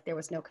just was like, there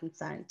was no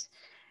consent,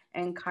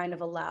 and kind of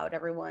allowed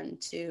everyone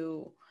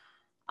to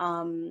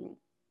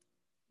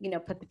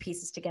put the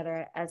pieces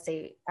together as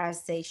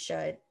they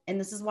should. And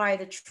this is why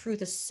the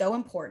truth is so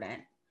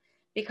important,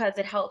 because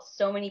it helps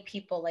so many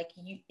people, like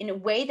you, in a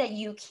way that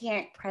you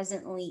can't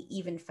presently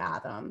even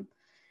fathom.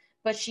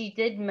 But she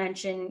did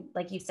mention,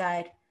 like you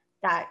said,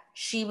 that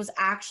she was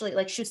actually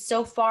like, she was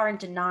so far in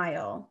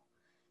denial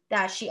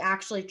that she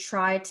actually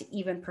tried to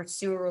even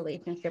pursue a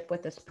relationship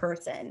with this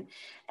person.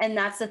 And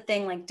that's the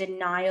thing, like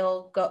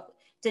denial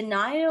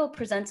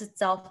presents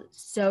itself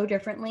so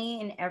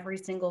differently in every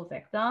single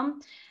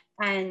victim.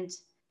 And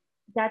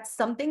that's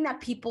something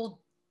that people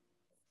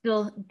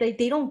feel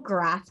they don't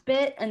grasp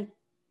it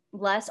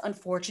unless,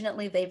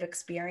 unfortunately, they've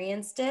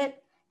experienced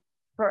it.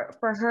 For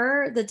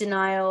her, the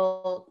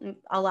denial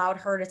allowed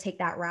her to take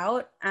that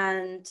route.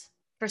 And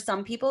for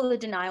some people, the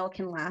denial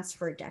can last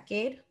for a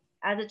decade.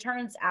 as it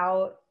turns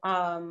out,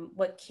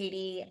 what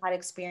Katie had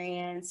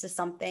experienced is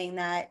something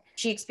that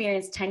she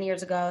experienced 10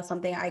 years ago,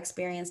 something I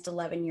experienced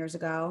 11 years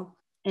ago.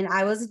 And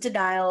I was in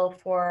denial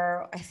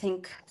for, I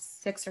think,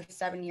 6 or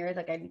 7 years.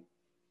 Like, I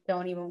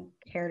don't even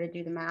care to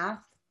do the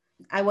math.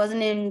 I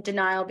wasn't in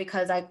denial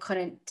because I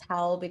couldn't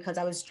tell because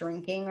I was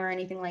drinking or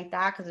anything like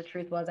that, because the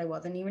truth was I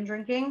wasn't even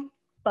drinking.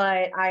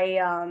 But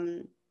I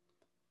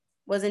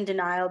was in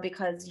denial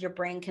because your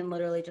brain can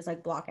literally just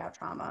like block out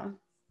trauma.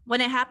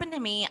 When it happened to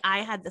me, I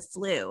had the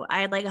flu.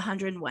 I had like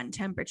 101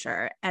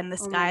 temperature, and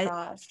this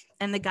guy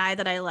and the guy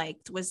that I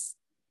liked was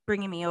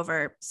bringing me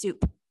over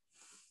soup.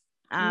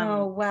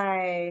 No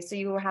way. So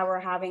you were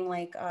having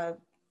like a,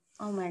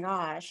 oh my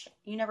gosh,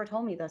 you never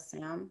told me this,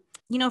 Sam.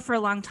 You know, for a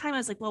long time, I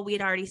was like, well,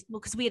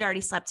 because we had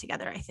already slept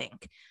together, I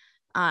think.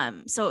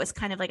 So it was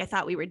kind of like I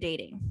thought we were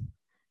dating.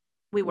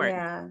 We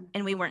weren't,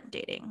 and we weren't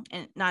dating,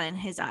 and not in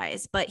his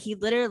eyes. But he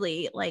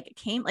literally like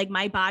came, like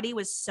my body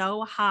was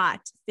so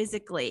hot,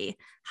 physically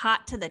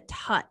hot to the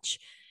touch,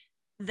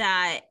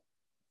 that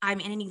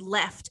and he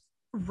left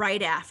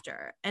right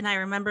after. And I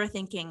remember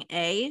thinking,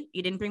 A,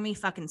 you didn't bring me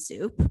fucking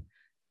soup.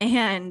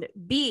 And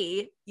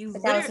B,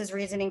 that was his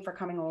reasoning for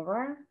coming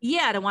over?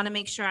 Yeah, to want to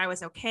make sure I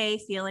was okay,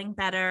 feeling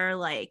better.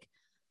 Like,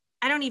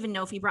 I don't even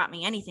know if he brought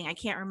me anything. I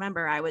can't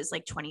remember. I was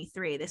like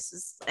 23.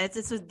 This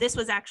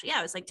was actually, yeah,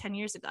 it was like 10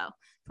 years ago,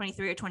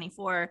 23 or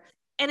 24.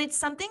 And it's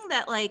something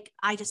that like,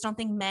 I just don't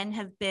think men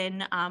have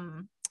been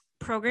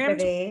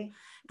programmed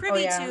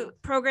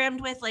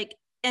with, like,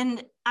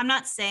 and I'm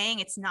not saying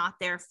it's not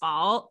their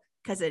fault,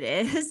 because it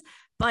is,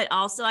 but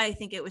also I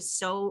think it was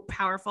so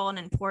powerful and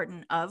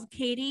important of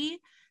Katie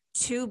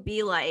to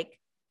be like,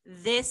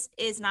 this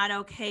is not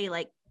okay.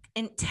 Like,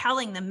 in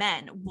telling the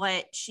men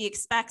what she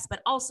expects, but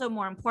also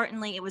more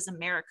importantly, it was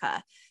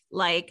America.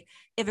 Like,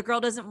 if a girl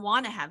doesn't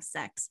want to have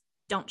sex,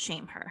 don't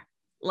shame her.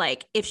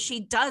 Like, if she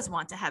does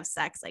want to have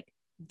sex, like,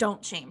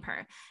 don't shame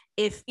her.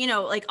 If, you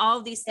know, like all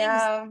of these things.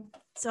 Yeah.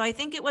 So I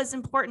think it was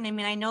important. I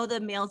mean, I know the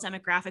male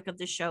demographic of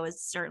the show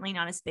is certainly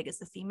not as big as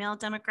the female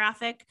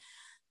demographic.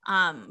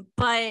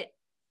 But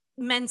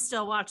men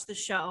still watch the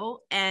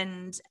show,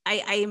 and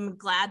I am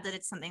glad that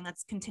it's something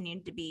that's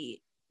continued to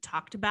be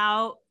talked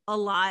about a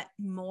lot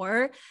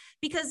more,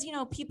 because, you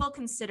know, people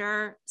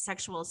consider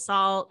sexual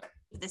assault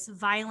this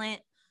violent,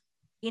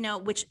 you know,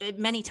 which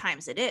many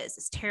times it is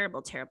this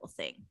terrible, terrible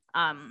thing,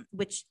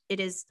 which it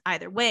is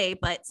either way,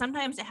 but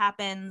sometimes it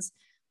happens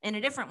in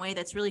a different way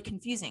that's really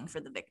confusing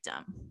for the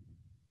victim.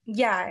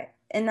 Yeah.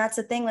 And that's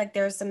the thing, like,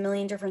 there's a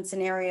million different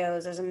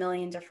scenarios, there's a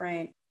million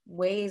different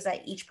ways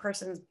that each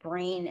person's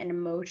brain and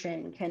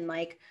emotion can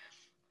like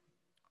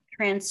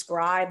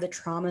transcribe the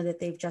trauma that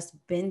they've just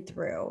been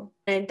through.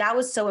 And that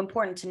was so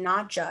important, to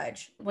not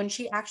judge. When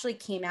she actually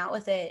came out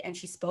with it and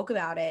she spoke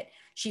about it,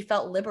 she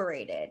felt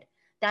liberated.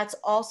 That's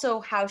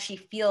also how she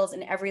feels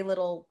in every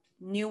little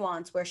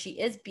nuance where she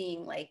is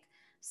being like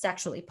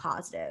sexually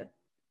positive.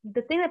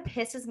 The thing that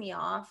pisses me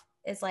off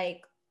is,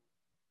 like,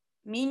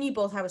 me and you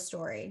both have a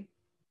story.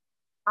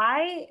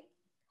 I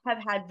have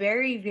had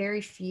very,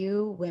 very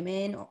few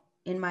women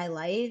in my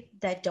life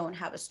that don't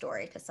have a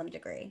story to some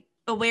degree.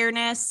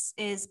 Awareness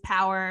is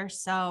power.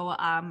 So,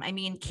 I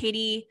mean,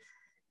 Katie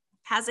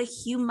has a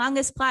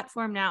humongous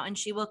platform now, and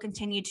she will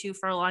continue to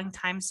for a long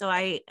time. So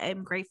I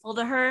am grateful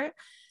to her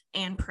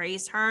and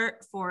praise her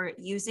for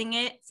using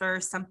it for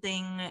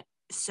something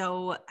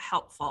so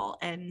helpful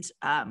and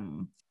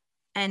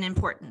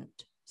important.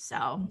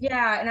 So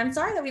yeah, and I'm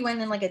sorry that we went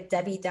in like a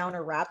Debbie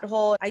Downer rabbit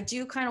hole. I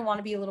do kind of want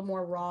to be a little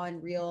more raw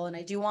and real, and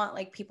I do want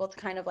like people to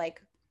kind of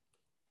like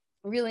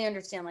really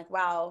understand, like,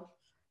 wow,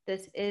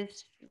 this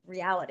is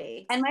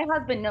reality. And my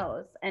husband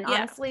knows. And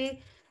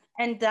honestly,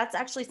 and that's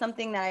actually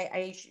something that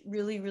I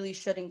really, really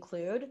should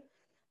include,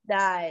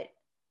 that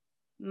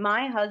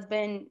my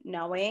husband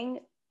knowing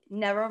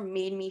never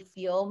made me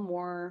feel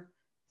more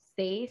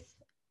safe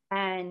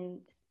and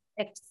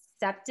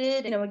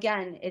accepted. You know,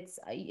 again,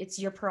 it's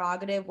your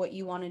prerogative what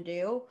you want to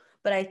do.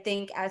 But I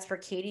think as for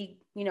Katie,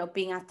 you know,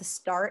 being at the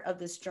start of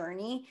this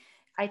journey,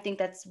 I think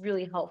that's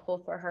really helpful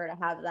for her to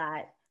have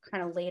that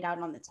kind of laid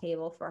out on the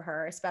table for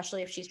her,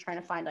 especially if she's trying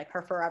to find like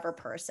her forever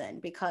person,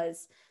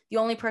 because the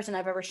only person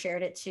I've ever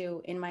shared it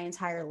to in my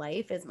entire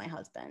life is my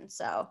husband.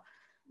 So,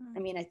 I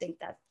mean, I think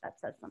that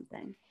says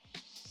something.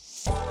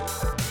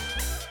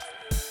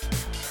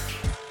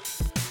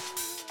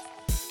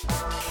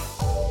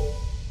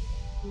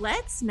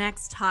 Let's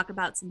next talk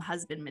about some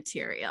husband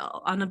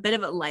material on a bit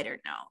of a lighter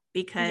note,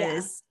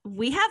 because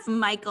we have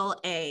Michael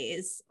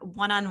A's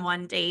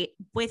one-on-one date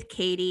with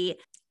Katie.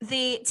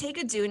 They take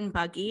a dune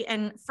buggy,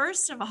 and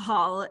first of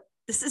all,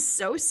 this is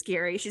so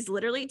scary. She's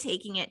literally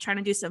taking it, trying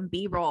to do some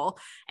B-roll,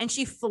 and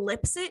she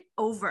flips it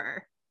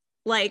over.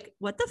 Like,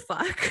 what the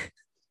fuck?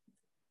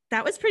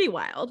 That was pretty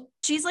wild.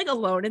 She's like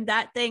alone in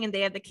that thing, and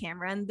they have the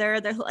camera in there.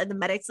 And the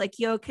medic's like,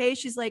 you okay?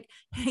 She's like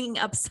hanging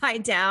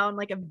upside down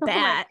like a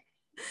bat.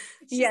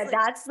 Yeah, like,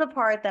 that's the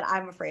part that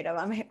I'm afraid of.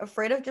 I'm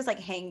afraid of just like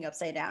hanging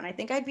upside down. I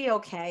think I'd be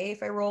okay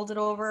if I rolled it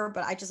over,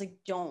 but I just like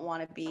don't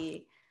want to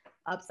be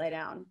upside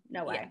down.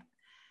 No way. Yeah.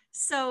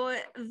 So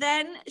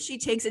then she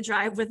takes a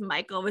drive with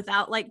Michael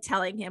without like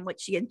telling him what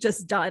she had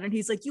just done. And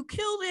he's like, you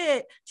killed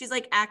it. She's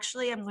like,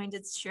 actually, I'm going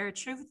to share a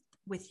truth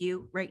with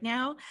you right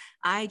now.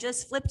 I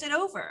just flipped it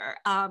over.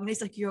 And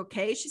he's like, you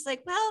okay? She's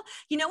like, well,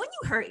 you know, when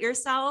you hurt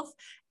yourself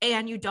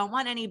and you don't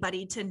want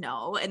anybody to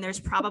know, and there's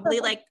probably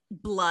like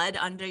blood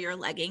under your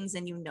leggings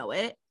and you know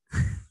it.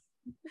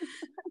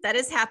 That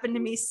has happened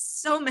to me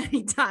so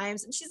many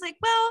times. And she's like,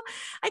 well,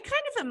 I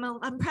kind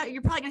of am,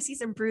 you're probably gonna see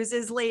some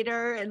bruises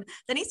later. And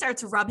then he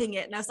starts rubbing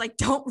it. And I was like,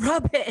 don't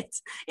rub it.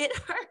 It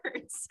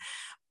hurts.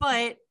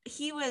 But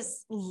he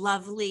was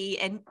lovely.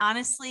 And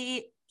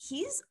honestly,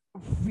 he's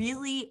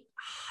really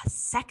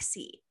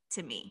sexy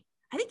to me.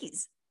 I think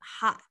he's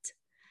hot.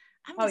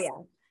 And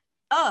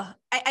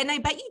I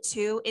bet you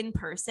too, in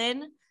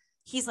person,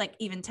 he's like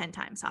even 10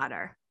 times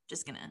hotter.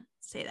 Just gonna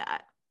say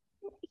that.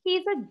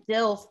 He's a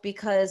DILF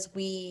because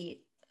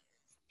we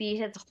see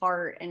his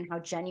heart and how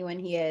genuine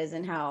he is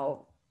and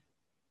how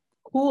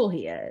cool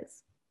he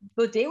is.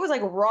 The date was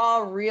like raw,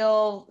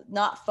 real,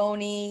 not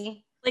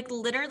phony. Like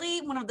literally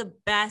one of the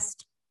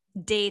best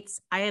dates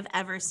I have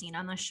ever seen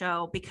on the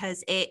show,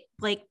 because it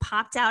like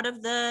popped out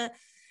of the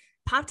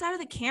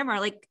camera.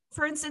 Like,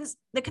 for instance,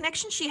 the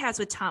connection she has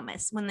with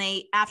Thomas when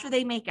after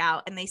they make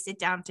out and they sit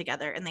down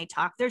together and they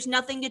talk, there's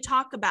nothing to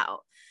talk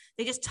about.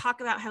 They just talk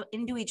about how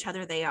into each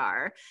other they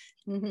are.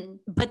 Mm-hmm.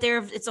 But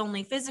it's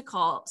only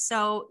physical.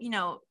 So, you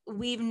know,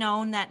 we've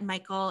known that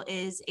Michael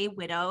is a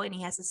widow and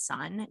he has a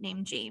son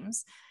named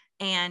James,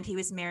 and he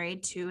was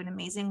married to an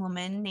amazing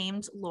woman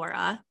named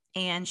Laura,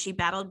 and she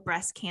battled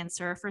breast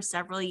cancer for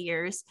several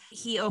years.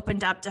 He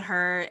opened up to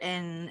her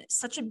in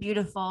such a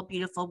beautiful,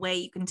 beautiful way.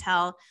 You can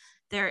tell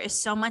there is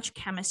so much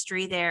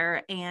chemistry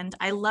there. And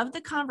I love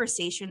the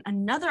conversation.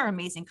 Another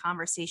amazing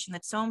conversation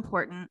that's so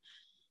important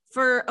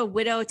for a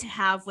widow to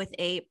have with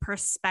a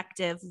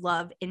prospective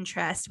love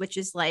interest, which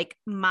is like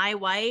my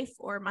wife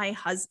or my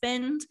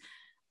husband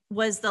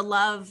was the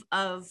love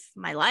of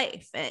my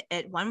life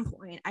at one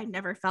point. I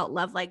never felt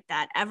love like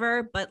that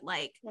ever, but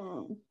like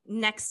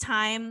next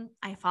time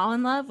I fall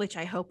in love, which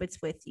I hope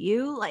it's with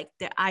you, like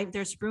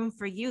there's room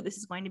for you. This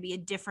is going to be a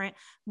different,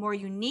 more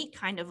unique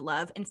kind of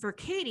love. And for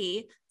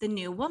Katie, the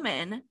new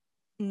woman,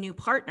 new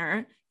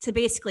partner, to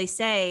basically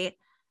say,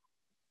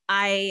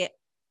 I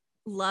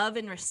love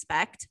and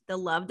respect the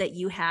love that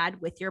you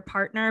had with your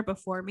partner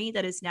before me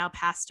that is now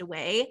passed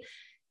away.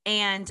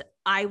 And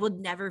I would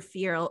never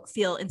feel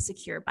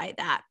insecure by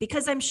that,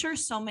 because I'm sure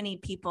so many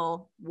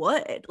people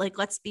would. Like,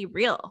 let's be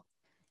real.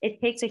 It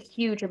takes a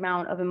huge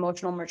amount of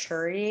emotional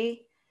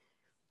maturity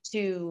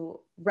to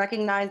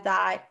recognize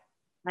that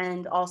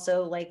and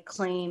also like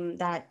claim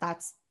that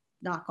that's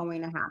not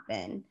going to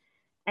happen.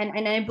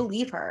 And I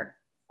believe her.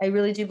 I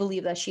really do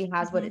believe that she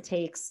has what it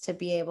takes to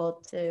be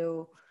able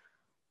to,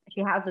 she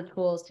has the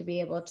tools to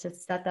be able to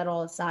set that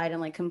all aside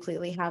and like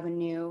completely have a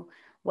new,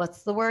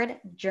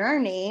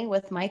 journey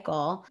with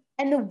Michael.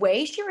 And the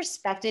way she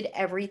respected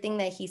everything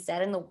that he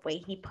said and the way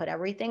he put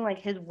everything, like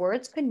his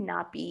words could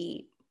not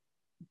be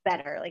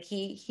better. Like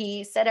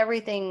he said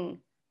everything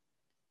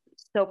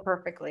so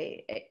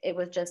perfectly. It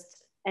was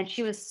just, and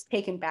she was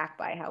taken back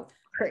by how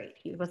great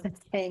he was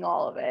saying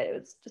all of it. It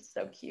was just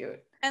so cute.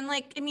 And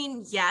like, I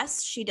mean,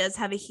 yes, she does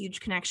have a huge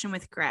connection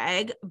with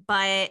Greg,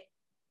 but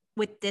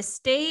with this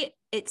date,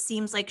 it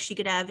seems like she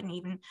could have an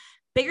even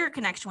bigger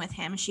connection with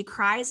him. She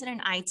cries at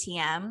an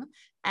ITM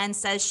and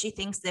says she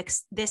thinks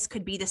this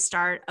could be the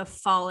start of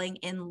falling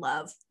in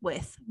love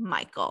with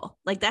Michael.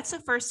 Like, that's the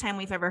first time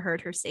we've ever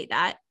heard her say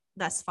that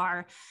thus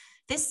far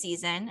this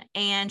season.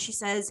 And she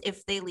says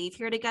if they leave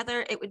here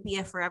together, it would be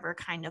a forever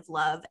kind of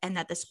love, and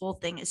that this whole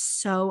thing is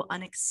so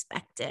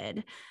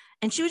unexpected.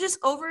 And she was just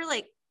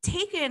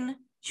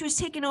she was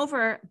taken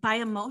over by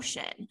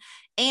emotion.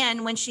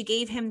 And when she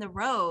gave him the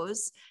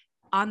rose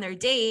on their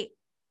date,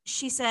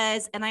 she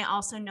says, and I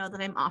also know that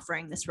I'm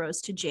offering this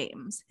rose to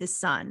James, his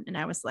son. And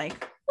I was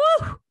like,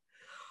 woo.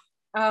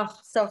 Oh,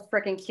 so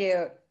freaking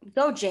cute.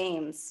 Go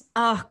James.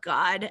 Oh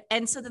God.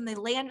 And so then they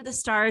lay under the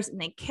stars and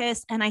they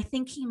kiss. And I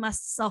think he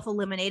must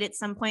self-eliminate at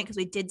some point, because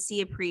we did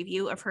see a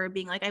preview of her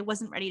being like, I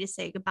wasn't ready to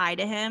say goodbye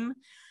to him.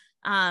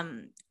 I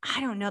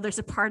don't know. There's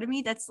a part of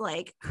me that's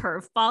like,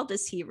 her fault.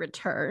 Does he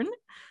return?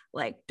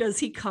 Like, does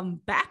he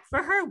come back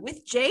for her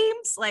with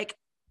James? Like,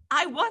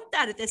 I want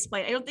that at this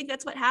point. I don't think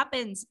that's what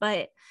happens,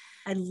 but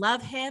I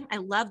love him. I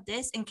love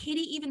this. And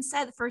Katie even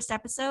said the first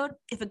episode,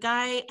 if a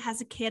guy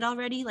has a kid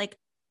already, like,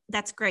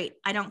 that's great.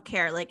 I don't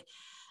care. Like,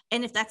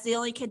 and if that's the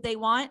only kid they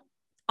want,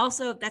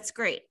 also, that's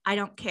great. I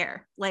don't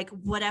care. Like,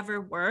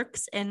 whatever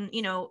works. And,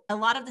 you know, a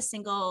lot of the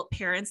single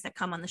parents that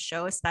come on the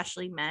show,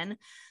 especially men,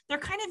 they're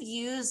kind of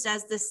used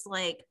as this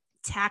like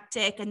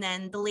tactic. And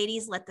then the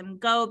ladies let them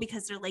go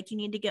because they're like, you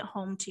need to get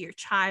home to your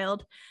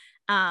child.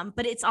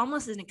 But it's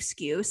almost an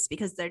excuse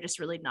because they're just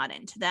really not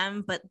into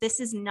them. But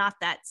this is not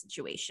that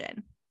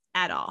situation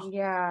at all.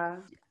 Yeah.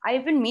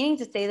 I've been meaning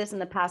to say this in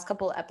the past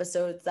couple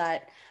episodes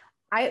that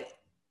I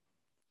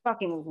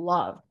fucking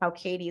love how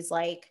Katie's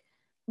like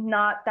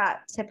not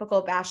that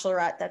typical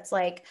bachelorette that's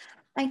like,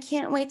 I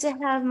can't wait to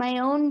have my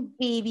own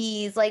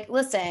babies. Like,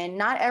 listen,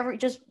 not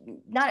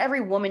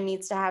every woman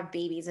needs to have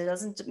babies. It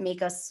doesn't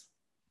make us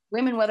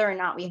women whether or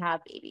not we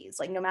have babies,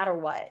 like no matter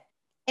what.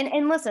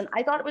 And listen,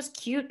 I thought it was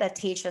cute that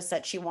Tasha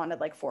said she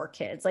wanted like 4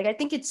 kids. Like, I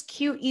think it's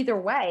cute either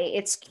way.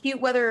 It's cute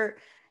whether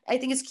I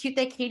think it's cute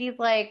that Katie's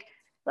like,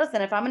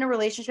 listen, if I'm in a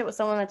relationship with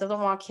someone that doesn't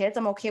want kids,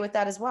 I'm okay with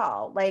that as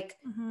well. Like,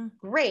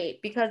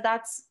 great, because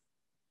that's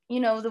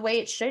the way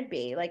it should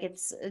be. Like,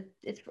 it's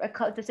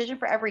a decision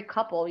for every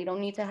couple. You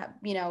don't need to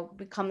have,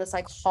 become this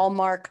like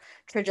hallmark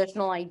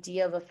traditional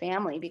idea of a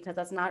family, because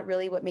that's not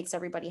really what makes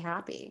everybody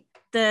happy.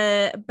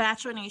 The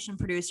Bachelor Nation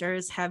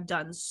producers have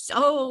done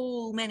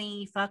so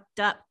many fucked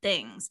up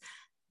things,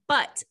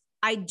 but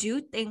I do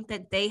think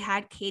that they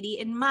had Katie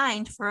in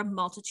mind for a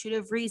multitude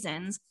of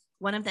reasons.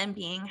 One of them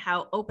being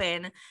how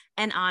open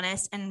and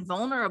honest and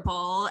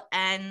vulnerable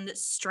and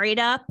straight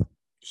up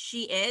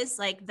she is.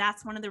 Like,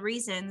 that's one of the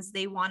reasons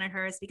they wanted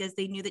her, is because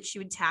they knew that she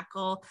would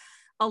tackle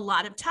a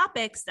lot of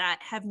topics that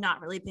have not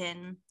really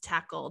been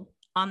tackled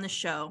on the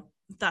show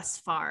thus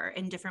far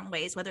in different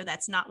ways, whether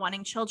that's not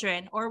wanting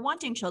children or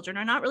wanting children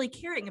or not really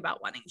caring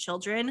about wanting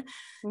children.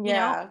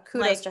 Yeah,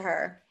 kudos to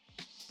her.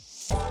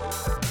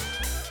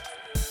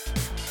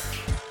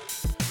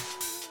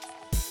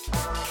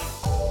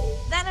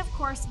 Then, of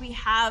course, we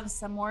have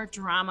some more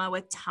drama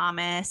with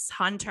Thomas.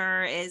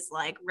 Hunter is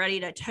like ready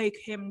to take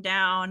him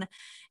down,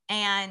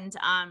 and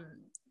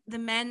the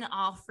men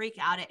all freak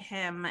out at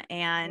him.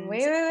 And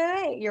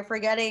wait, you're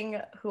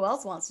forgetting who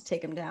else wants to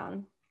take him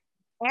down.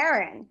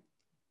 Aaron,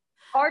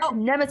 arch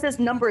nemesis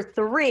number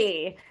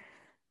 3.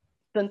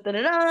 Dun, dun,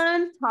 dun,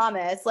 dun,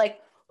 Thomas. Like,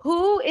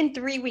 who in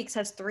 3 weeks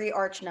has 3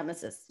 arch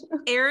nemesis?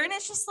 Aaron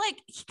is just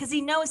like, because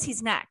he knows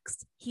he's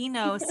next. He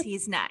knows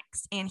he's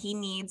next, and he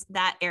needs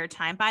that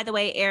airtime. By the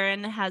way,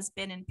 Aaron has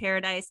been in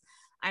Paradise.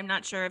 I'm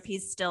not sure if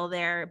he's still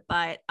there,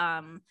 but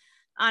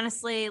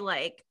honestly,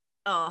 like,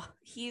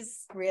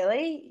 he's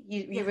really,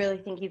 you really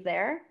think he's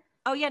there?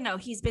 Oh yeah, no,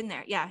 he's been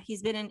there. Yeah,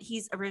 he's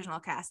original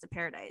cast of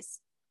Paradise.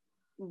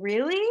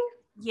 Really?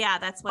 Yeah,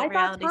 that's what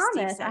Reality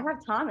Steve said. I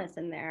have Thomas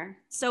in there.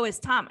 So is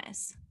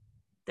Thomas.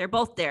 They're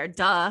both there.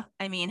 Duh.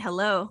 I mean,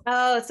 hello.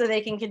 Oh, so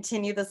they can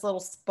continue this little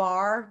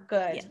spar.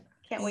 Good. Yeah.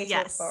 Can't wait to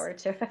look forward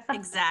to it.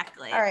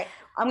 Exactly. All right.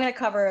 I'm going to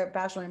cover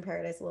Bachelor in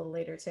Paradise a little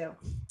later too.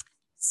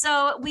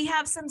 So we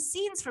have some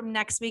scenes from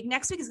next week.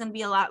 Next week is going to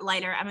be a lot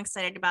lighter. I'm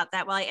excited about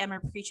that. While I am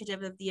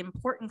appreciative of the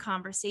important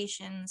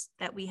conversations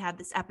that we had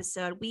this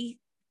episode, we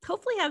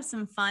hopefully have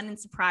some fun and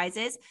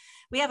surprises.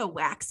 We have a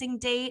waxing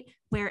date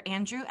where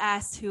Andrew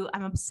S., who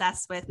I'm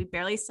obsessed with, we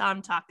barely saw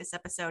him talk this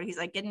episode. He's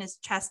like getting his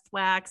chest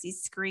waxed.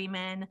 He's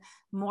screaming.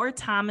 More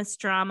Thomas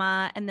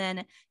drama. And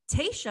then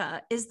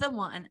Tasha is the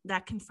one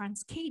that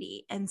confronts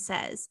Katie and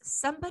says,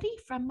 somebody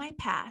from my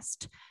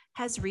past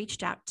has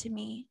reached out to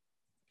me,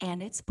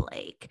 and it's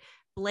Blake.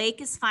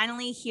 Blake is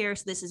finally here.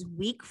 So this is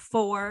week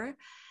 4.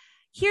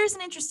 Here's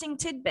an interesting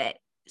tidbit.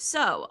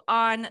 So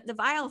on the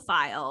Viall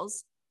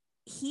Files,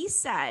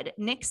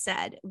 Nick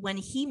said when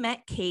he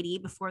met Katie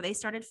before they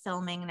started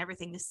filming and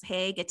everything, this,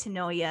 hey, get to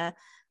know you,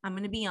 I'm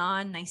going to be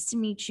on, nice to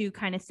meet you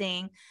kind of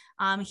thing.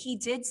 He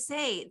did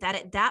say that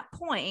at that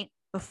point,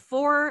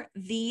 before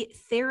the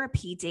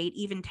therapy date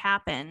even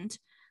happened,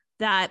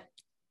 that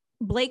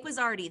Blake was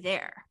already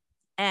there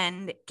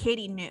and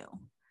Katie knew,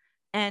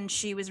 and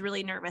she was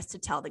really nervous to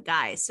tell the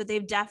guys. So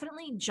they've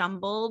definitely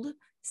jumbled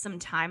some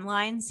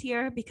timelines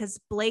here,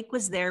 because Blake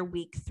was there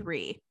week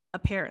 3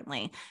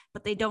 apparently,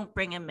 but they don't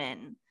bring him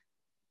in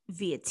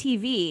via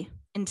TV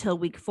until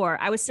week 4.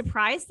 I was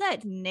surprised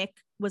that Nick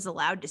was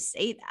allowed to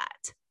say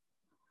that.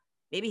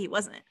 Maybe he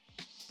wasn't.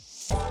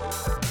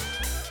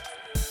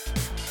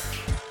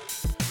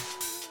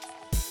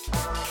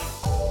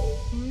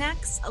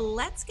 Next,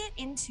 let's get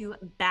into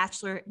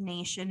Bachelor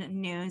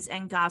Nation news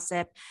and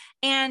gossip,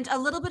 and a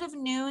little bit of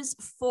news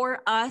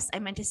for us. I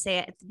meant to say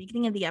it at the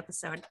beginning of the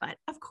episode, but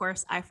of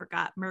course I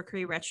forgot.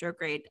 Mercury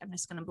retrograde. I'm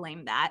just going to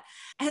blame that.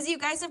 As you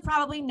guys have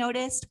probably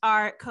noticed,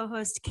 our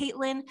co-host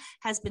Caitlin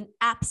has been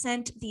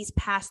absent these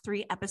past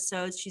 3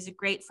 episodes. She's a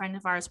great friend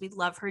of ours. We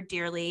love her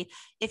dearly.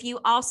 If you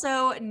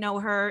also know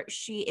her,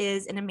 she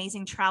is an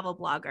amazing travel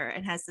blogger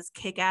and has this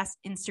kick-ass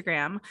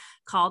Instagram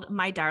called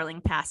My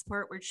Darling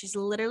Passport, where she's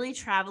literally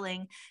traveling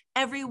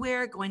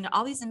everywhere, going to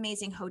all these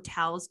amazing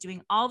hotels,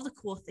 doing all of the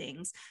cool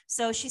things.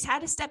 So she's had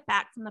to step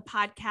back from the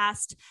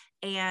podcast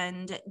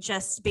and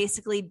just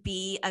basically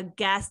be a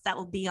guest that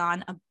will be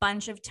on a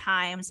bunch of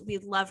times. We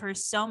love her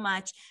so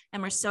much,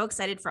 and we're so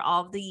excited for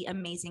all of the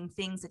amazing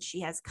things that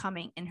she has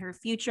coming in her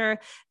future.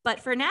 But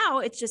for now,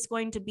 it's just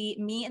going to be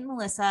me and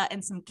Melissa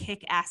and some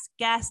kick-ass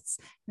guests.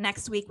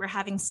 Next week, we're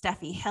having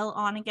Steffi Hill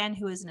on again,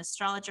 who is an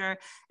astrologer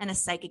and a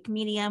psychic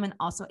medium, and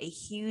also a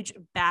huge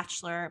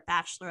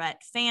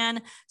Bachelorette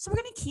fan. So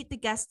we're going to keep the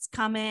guests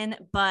coming,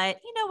 but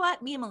you know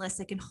what? Me and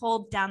Melissa can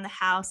hold down the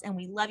house, and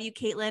we love you,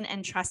 Caitlin,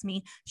 and trust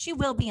me, she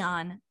will be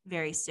on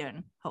very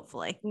soon.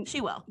 Hopefully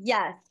she will.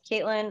 Yes,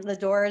 Caitlin, the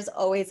door is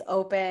always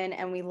open,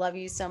 and we love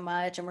you so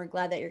much, and we're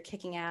glad that you're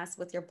kicking ass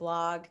with your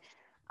blog.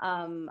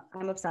 I'm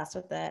obsessed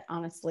with it,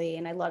 honestly,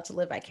 and I love to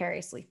live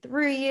vicariously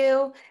through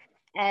you.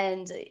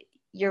 And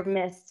you're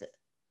missed.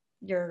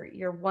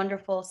 Your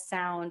wonderful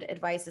sound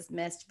advice is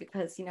missed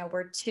because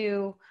we're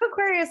two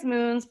Aquarius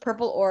moons,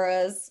 purple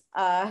auras.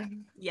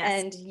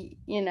 Yes. And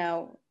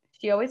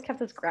she always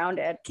kept us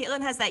grounded.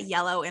 Caitlin has that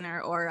yellow in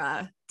her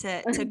aura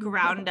to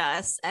ground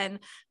us, and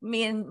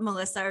me and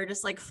Melissa are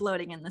just like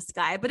floating in the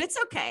sky. But it's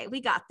okay.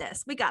 We got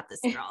this. We got this,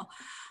 girl.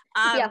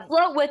 Yeah,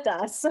 float with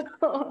us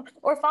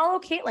or follow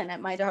Caitlin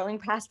at My Darling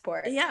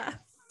Passport. Yeah,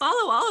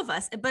 follow all of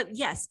us. But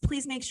yes,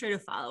 please make sure to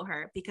follow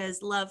her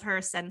because love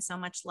her, sends so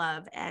much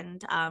love.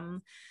 And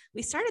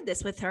we started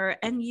this with her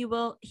and you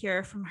will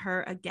hear from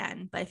her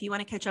again. But if you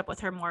want to catch up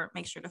with her more,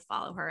 make sure to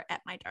follow her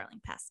at My Darling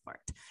Passport.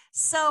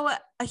 So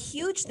a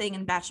huge thing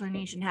in Bachelor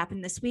Nation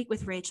happened this week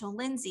with Rachel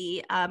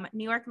Lindsay,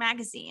 New York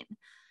Magazine.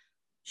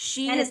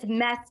 And it's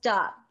messed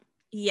up.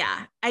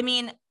 Yeah. I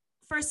mean,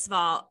 first of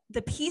all,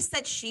 the piece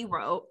that she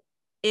wrote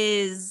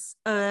is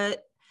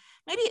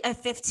maybe a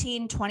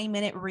 15-20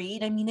 minute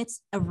read. I mean,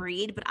 it's a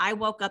read, but I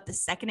woke up the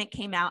second it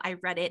came out, I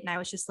read it and I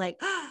was just like,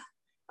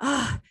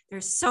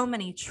 there's so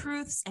many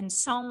truths and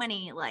so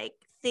many like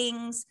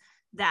things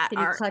that Did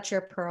you clutch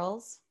your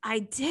pearls? I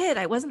did.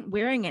 I wasn't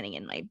wearing any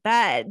in my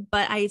bed,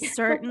 but I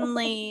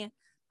certainly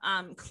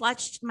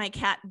clutched my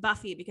cat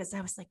Buffy because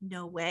I was like,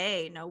 no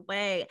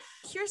way.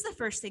 Here's the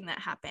first thing that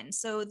happened.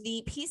 So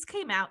the piece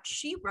came out,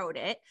 she wrote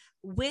it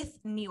with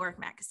New York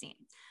Magazine.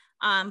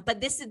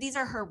 But these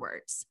are her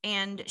words,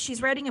 and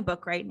she's writing a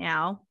book right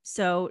now.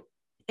 So,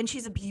 and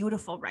she's a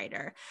beautiful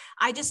writer.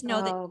 I just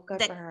know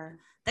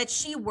that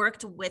she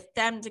worked with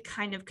them to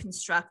kind of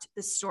construct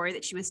the story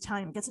that she was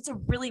telling, because it's a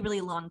really,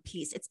 really long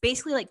piece. It's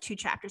basically like 2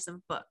 chapters of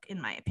a book,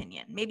 in my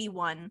opinion, maybe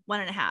one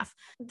and a half.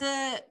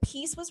 The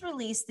piece was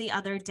released the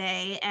other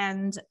day,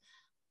 and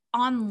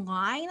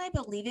online, I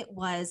believe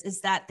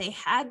is that they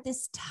had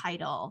this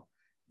title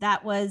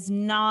that was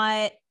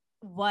not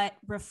what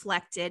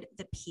reflected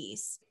the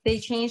piece. They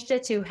changed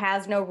it to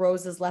Has No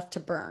Roses Left to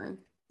Burn.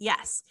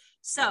 Yes.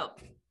 So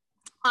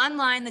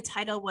online, the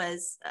title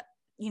was,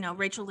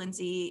 Rachel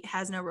Lindsay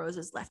has no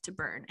roses left to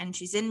burn. And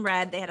she's in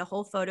red. They had a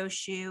whole photo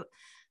shoot.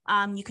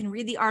 You can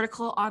read the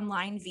article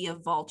online via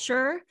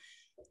Vulture.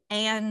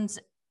 And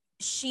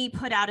she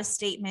put out a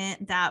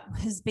statement that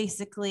was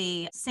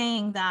basically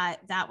saying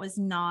that that was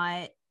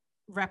not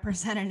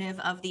representative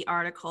of the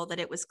article, that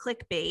it was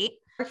clickbait.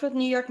 I worked with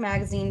New York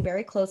Magazine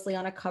very closely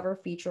on a cover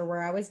feature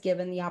where I was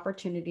given the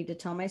opportunity to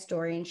tell my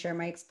story and share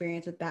my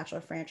experience with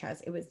Bachelor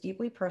franchise. It was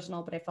deeply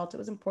personal, but I felt it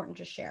was important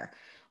to share.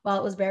 While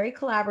it was a very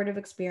collaborative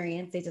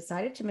experience, they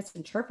decided to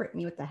misinterpret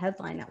me with the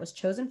headline that was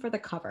chosen for the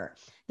cover.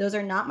 Those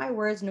are not my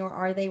words, nor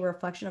are they a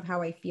reflection of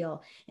how I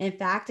feel. In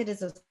fact, it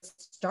is a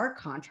stark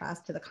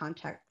contrast to the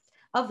context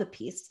of the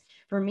piece.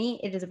 For me,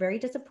 it is very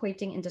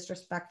disappointing and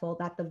disrespectful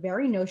that the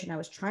very notion I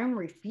was trying to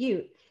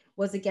refute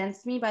was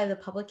against me by the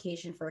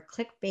publication for a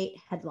clickbait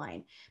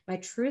headline. My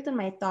truth and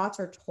my thoughts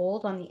are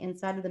told on the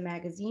inside of the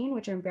magazine,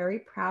 which I'm very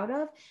proud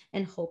of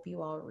and hope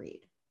you all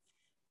read.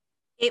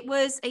 It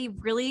was a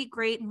really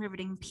great and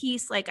riveting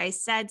piece, like I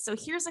said. So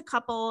here's a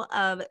couple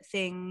of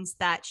things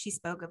that she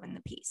spoke of in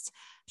the piece.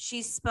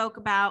 She spoke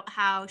about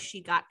how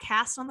she got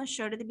cast on the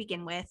show to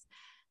begin with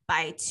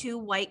by 2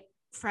 white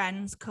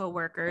friends,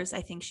 co-workers,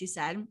 I think she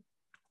said,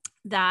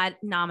 that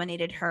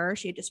nominated her.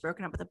 She had just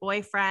broken up with a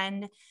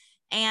boyfriend.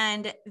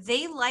 And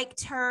they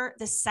liked her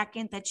the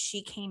second that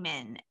she came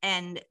in.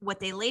 And what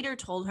they later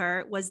told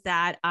her was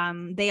that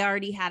they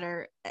already had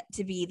her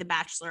to be the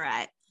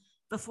Bachelorette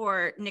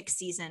before Nick's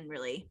season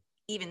really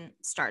even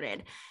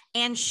started.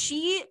 And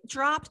she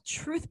dropped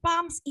truth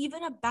bombs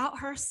even about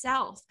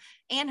herself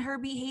and her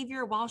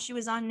behavior while she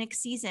was on Nick's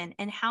season,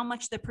 and how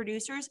much the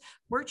producers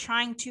were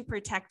trying to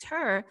protect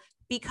her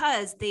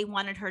because they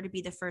wanted her to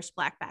be the first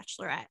Black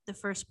Bachelorette, the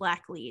first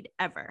Black lead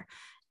ever.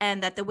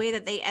 And that the way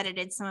that they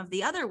edited some of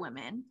the other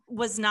women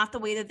was not the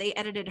way that they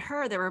edited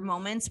her. There were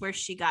moments where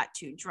she got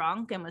too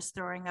drunk and was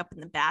throwing up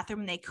in the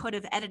bathroom, and they could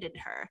have edited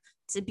her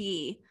to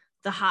be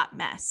the hot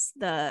mess,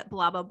 the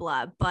blah, blah,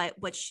 blah. But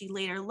what she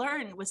later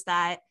learned was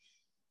that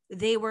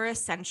they were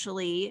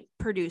essentially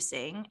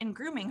producing and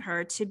grooming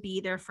her to be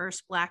their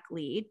first Black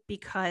lead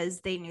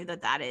because they knew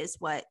that that is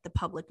what the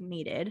public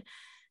needed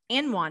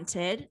and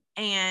wanted.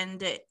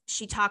 And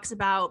she talks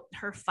about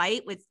her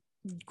fight with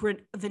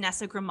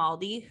Vanessa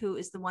Grimaldi, who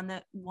is the one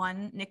that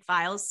won Nick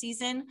Viall's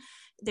season.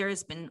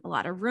 There's been a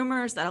lot of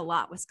rumors that a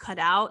lot was cut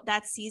out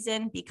that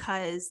season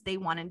because they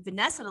wanted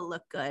Vanessa to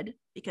look good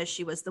because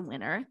she was the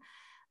winner.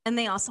 And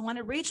they also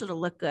wanted Rachel to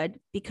look good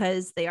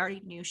because they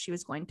already knew she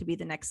was going to be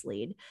the next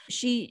lead.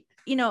 She,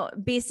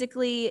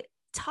 basically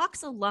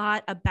talks a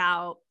lot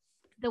about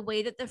the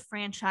way that the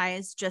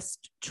franchise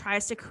just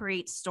tries to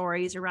create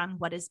stories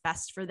around what is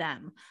best for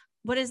them.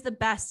 What is the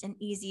best and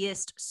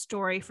easiest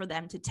story for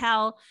them to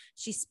tell?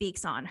 She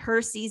speaks on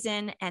her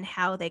season and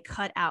how they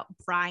cut out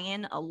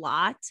Brian a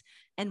lot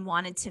and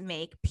wanted to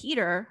make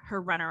Peter, her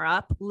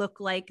runner-up, look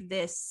like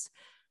this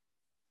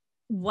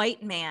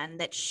white man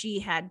that she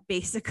had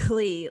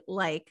basically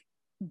like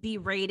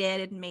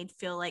berated and made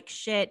feel like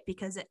shit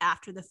because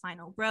after the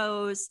final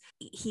rose,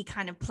 he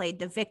kind of played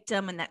the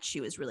victim and that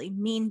she was really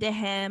mean to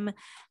him.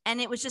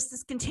 And it was just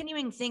this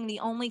continuing thing.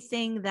 The only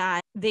thing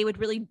that they would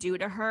really do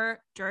to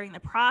her during the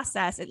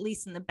process, at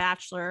least in The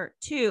Bachelor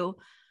 2,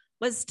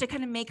 was to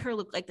kind of make her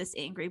look like this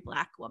angry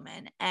Black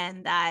woman,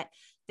 and that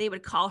they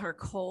would call her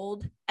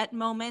cold at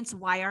moments.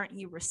 Why aren't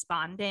you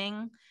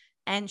responding?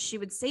 And she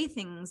would say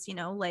things, you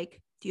know,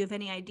 like, do you have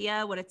any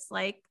idea what it's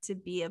like to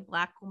be a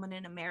Black woman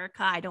in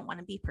America? I don't want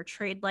to be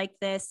portrayed like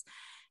this.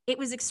 It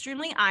was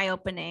extremely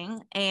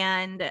eye-opening,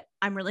 and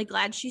I'm really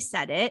glad she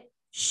said it.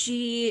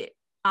 She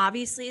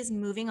obviously is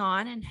moving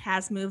on and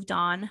has moved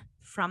on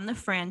from the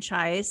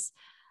franchise.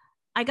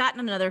 I got in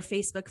another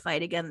Facebook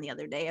fight again the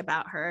other day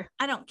about her.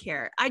 I don't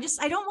care. I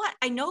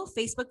know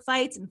Facebook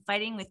fights and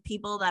fighting with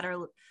people that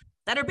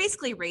are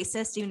basically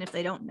racist, even if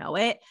they don't know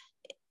it.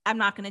 I'm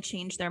not going to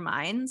change their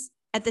minds.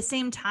 At the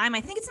same time,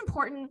 I think it's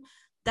important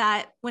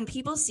that when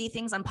people see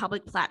things on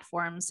public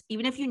platforms,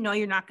 even if you know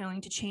you're not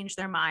going to change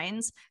their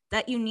minds,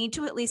 that you need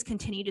to at least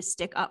continue to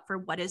stick up for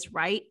what is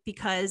right.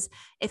 Because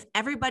if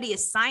everybody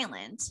is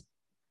silent,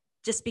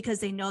 just because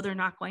they know they're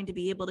not going to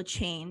be able to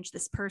change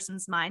this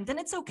person's mind, then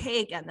it's okay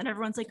again. Then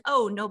everyone's like,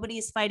 oh, nobody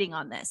is fighting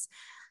on this.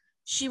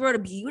 She wrote a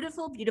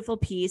beautiful, beautiful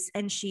piece.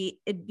 And she,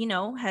 you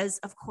know, has,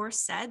 of course,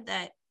 said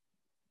that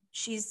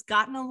she's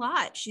gotten a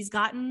lot. She's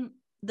gotten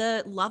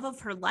the love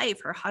of her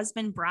life, her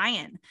husband,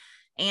 Brian,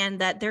 and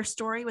that their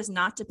story was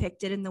not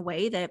depicted in the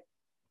way that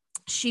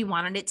she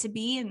wanted it to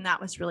be. And that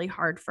was really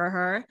hard for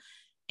her.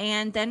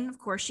 And then, of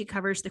course, she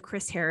covers the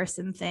Chris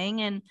Harrison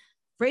thing. And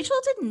Rachel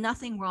did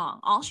nothing wrong.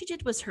 All she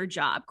did was her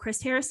job.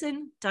 Chris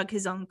Harrison dug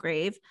his own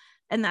grave,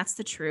 and that's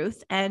the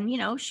truth. And, you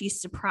know,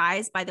 she's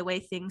surprised by the way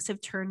things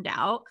have turned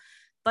out,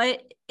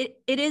 but it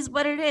is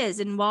what it is.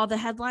 And while the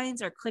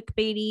headlines are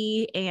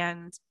clickbaity,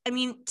 and I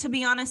mean, to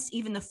be honest,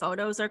 even the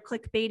photos are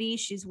clickbaity.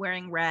 She's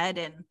wearing red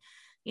and,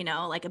 you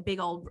know, like a big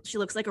old, she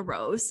looks like a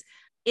rose.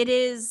 It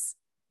is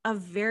a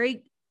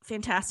very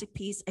fantastic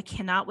piece. I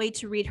cannot wait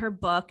to read her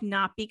book,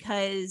 not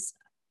because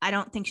I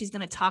don't think she's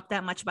going to talk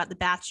that much about The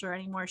Bachelor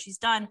anymore. She's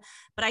done,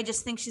 but I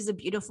just think she's a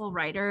beautiful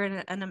writer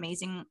and an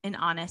amazing and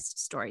honest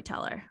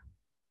storyteller.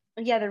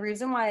 Yeah, the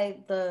reason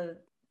why the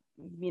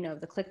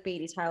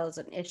clickbaity title is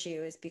an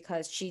issue is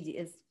because she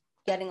is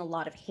getting a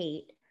lot of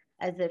hate,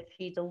 as if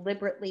she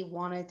deliberately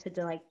wanted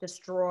to like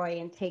destroy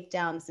and take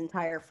down this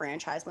entire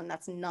franchise, when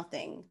that's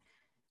nothing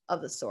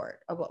of the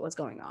sort of what was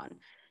going on.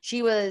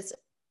 She was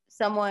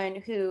someone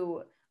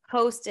who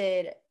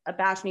hosted a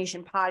Bash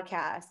Nation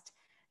podcast.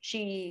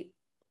 She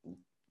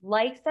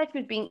likes that she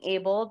was being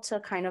able to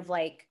kind of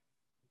like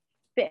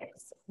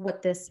fix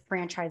what this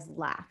franchise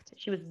lacked.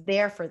 She was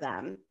there for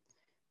them,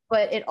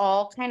 but it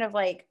all kind of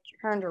like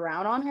turned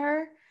around on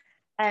her.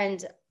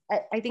 And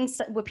I think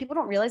what people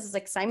don't realize is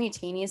like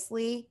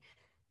simultaneously,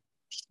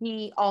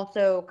 she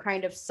also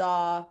kind of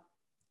saw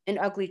an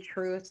ugly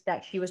truth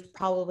that she was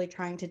probably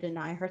trying to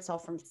deny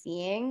herself from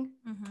seeing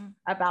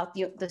about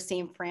the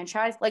same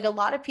franchise. Like, a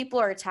lot of people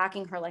are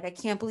attacking her, like, I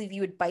can't believe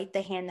you would bite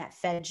the hand that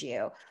fed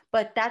you.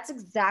 But that's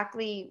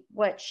exactly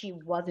what she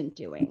wasn't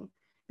doing,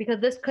 because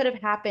this could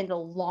have happened a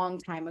long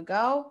time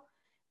ago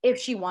if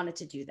she wanted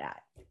to do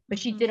that. But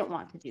she didn't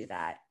want to do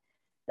that.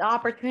 The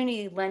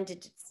opportunity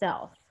lended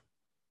itself.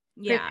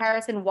 Yeah. Chris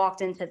Harrison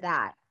walked into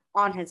that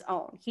on his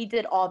own. He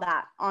did all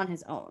that on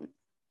his own.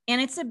 And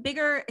it's a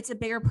bigger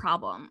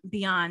problem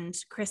beyond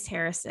Chris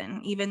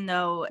Harrison, even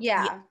though,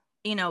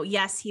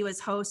 yes, he was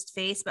host,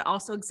 face, but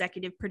also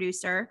executive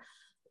producer,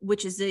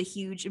 which is a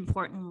huge,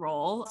 important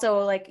role.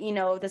 So like,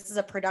 this is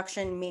a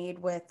production made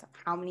with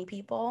how many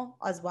people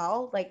as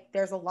well? Like,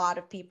 there's a lot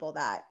of people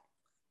that,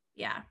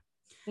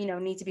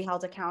 need to be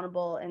held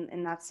accountable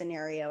in that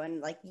scenario.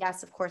 And like,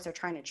 yes, of course, they're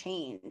trying to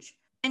change.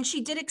 And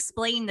she did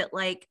explain that,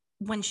 like,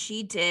 when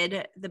she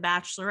did The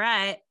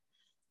Bachelorette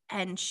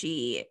and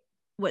she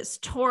was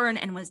torn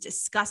and was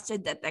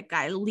disgusted that that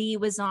guy Lee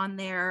was on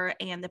there,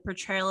 and the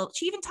portrayal,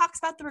 she even talks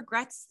about the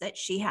regrets that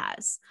she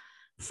has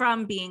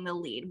from being the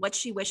lead, what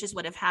she wishes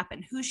would have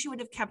happened, who she would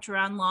have kept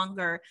around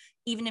longer,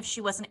 even if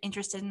she wasn't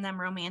interested in them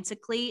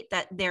romantically,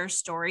 that their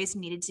stories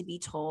needed to be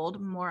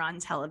told more on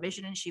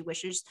television, and she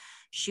wishes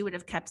she would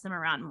have kept them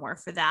around more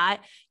for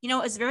that. It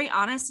was very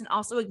honest, and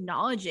also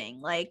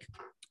acknowledging like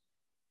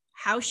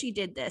how she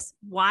did this,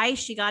 why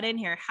she got in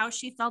here, how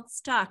she felt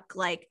stuck,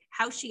 like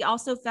how she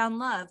also found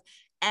love,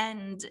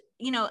 and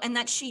and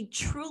that she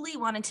truly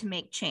wanted to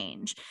make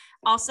change.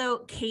 Also,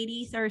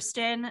 Katie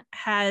Thurston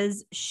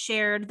has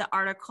shared the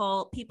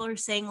article. People are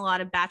saying a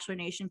lot of Bachelor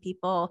Nation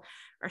people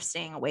are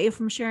staying away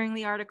from sharing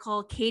the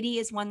article. Katie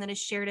is one that has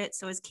shared it.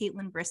 So is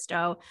Caitlin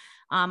Bristow.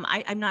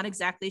 I'm not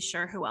exactly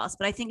sure who else,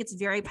 but I think it's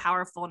very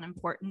powerful and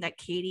important that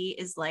Katie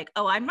is like,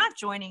 oh, I'm not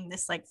joining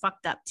this like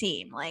fucked up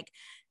team. Like,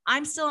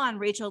 I'm still on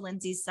Rachel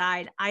Lindsay's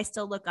side. I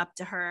still look up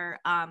to her.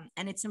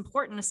 And it's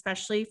important,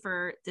 especially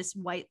for this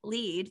white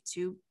lead,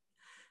 to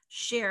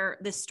share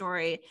this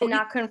story and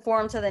not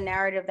conform to the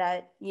narrative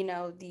that,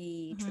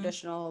 the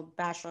traditional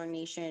Bachelor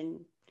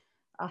Nation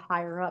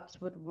higher ups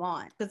would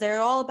want, because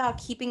they're all about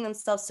keeping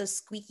themselves so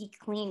squeaky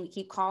clean. We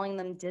keep calling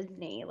them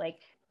Disney, like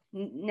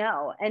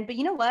no. But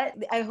you know what?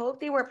 I hope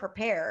they were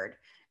prepared,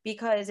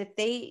 because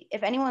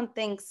if anyone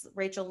thinks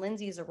Rachel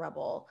Lindsay is a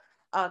rebel,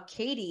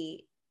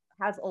 Katie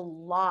has a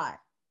lot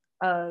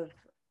of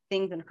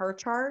things in her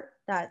chart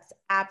that's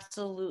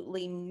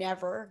absolutely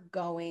never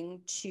going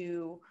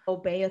to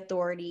obey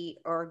authority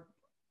or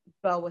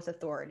go with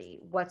authority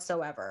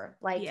whatsoever.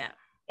 Like, yeah.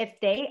 if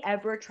they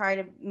ever try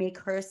to make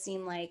her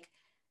seem like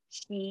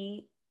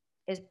she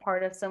is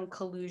part of some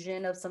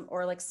collusion of some,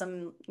 or like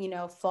some,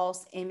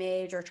 false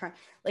image, or trying,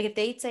 like if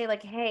they say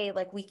like, hey,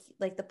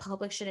 like the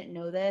public shouldn't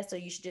know this, so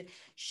you should do,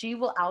 she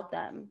will out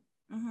them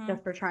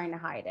just for trying to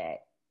hide it.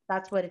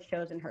 That's what it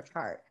shows in her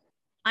chart.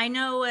 I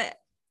know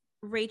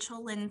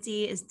Rachel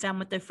Lindsay is done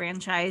with the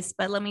franchise,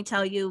 but let me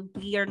tell you,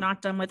 we are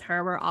not done with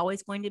her. We're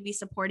always going to be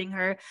supporting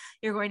her.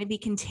 You're going to be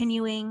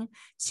continuing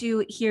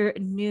to hear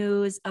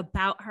news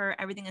about her,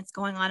 everything that's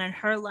going on in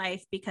her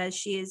life, because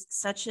she is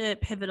such a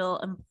pivotal,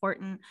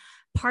 important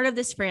part of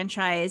this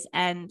franchise.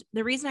 And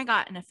the reason I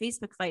got in a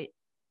Facebook fight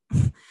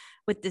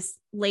with this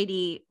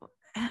lady,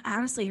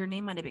 honestly, her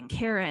name might have been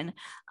Karen.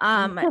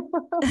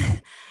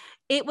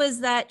 It was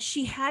that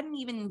she hadn't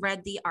even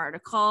read the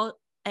article.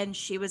 And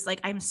she was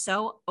like, I'm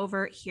so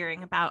over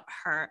hearing about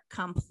her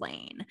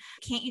complain.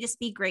 Can't you just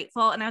be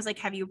grateful? And I was like,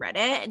 have you read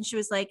it? And she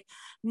was like,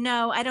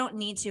 no, I don't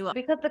need to.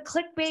 Because the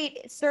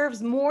clickbait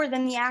serves more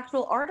than the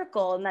actual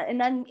article.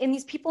 And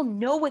these people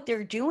know what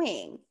they're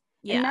doing.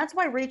 Yeah. And that's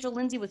why Rachel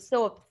Lindsay was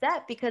so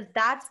upset, because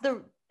that's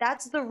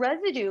the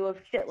residue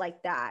of shit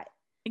like that.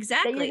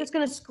 Exactly. That you're just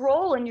going to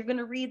scroll and you're going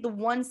to read the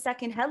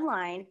 1-second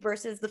headline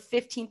versus the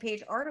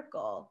 15-page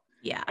article.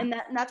 Yeah. And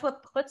that's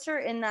what puts her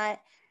in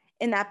that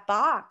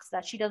box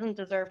that she doesn't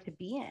deserve to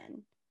be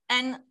in.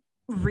 And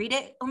read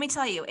it. Let me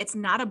tell you, it's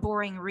not a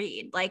boring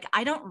read. Like,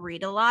 I don't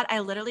read a lot. I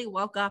literally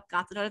woke up,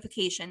 got the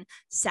notification,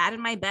 sat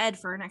in my bed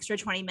for an extra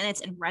 20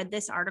 minutes and read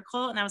this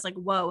article. And I was like,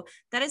 whoa,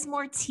 that is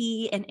more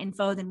tea and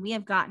info than we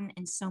have gotten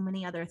in so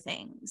many other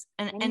things.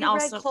 And you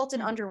also read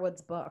Colton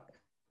Underwood's book.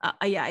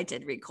 Yeah, I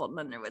did read Colton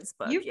Underwood's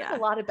book. You've read a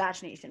lot of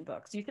Batch Nation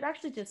books. You could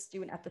actually just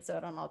do an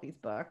episode on all these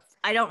books.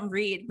 I don't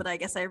read, but I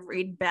guess I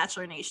read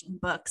Bachelor Nation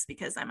books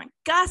because I'm a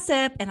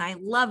gossip and I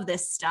love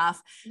this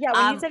stuff. Yeah,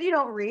 when you said you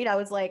don't read, I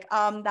was like,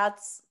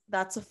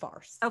 that's a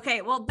farce.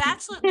 Okay, well,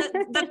 Bachelor,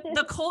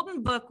 the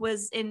Colton book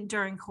was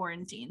during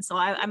quarantine, so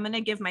I'm gonna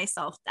give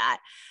myself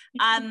that.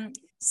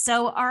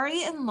 So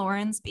Ari and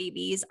Lauren's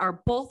babies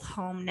are both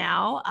home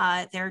now.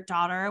 Their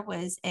daughter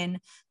was in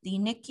the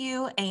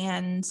NICU,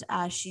 and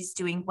she's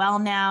doing well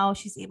now.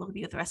 She's able to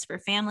be with the rest of her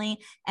family,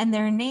 and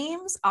their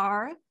names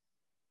are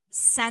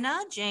Senna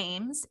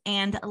James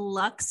and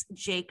Lux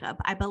Jacob.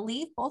 I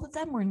believe both of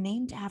them were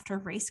named after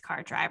race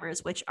car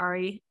drivers, which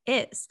Ari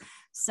is.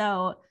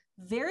 So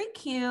very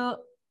cute,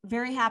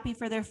 very happy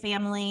for their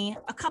family.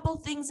 A couple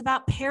things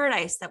about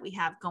Paradise that we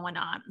have going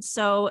on.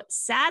 So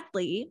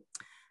sadly,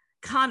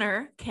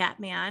 Connor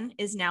Catman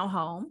is now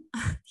home.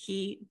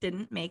 He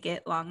didn't make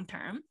it long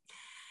term.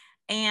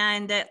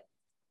 And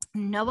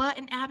Noah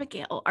and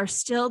Abigail are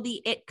still the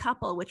it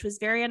couple, which was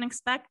very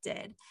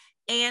unexpected.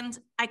 And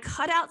I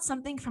cut out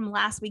something from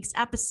last week's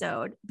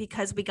episode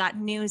because we got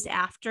news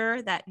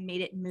after that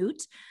made it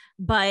moot.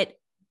 But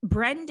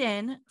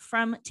Brendan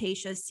from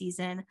Tayshia's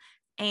season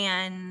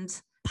and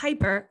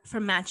Piper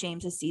from Matt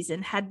James's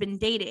season had been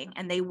dating,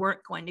 and they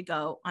weren't going to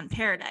go on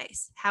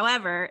Paradise.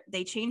 However,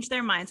 they changed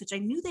their minds, which I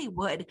knew they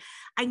would.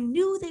 I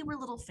knew they were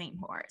little fame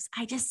whores.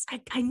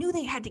 I knew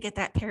they had to get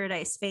that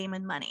Paradise fame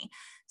and money.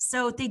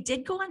 So they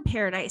did go on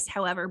Paradise.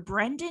 However,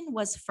 Brendan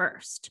was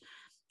first,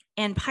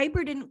 and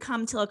Piper didn't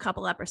come till a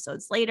couple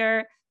episodes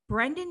later.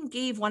 Brendan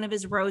gave one of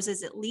his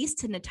roses at least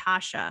to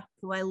Natasha,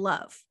 who I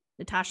love.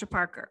 Natasha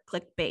Parker,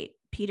 clickbait,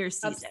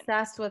 Peter's season.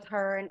 Obsessed with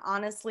her. And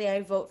honestly,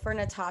 I vote for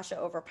Natasha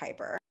over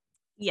Piper.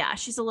 Yeah,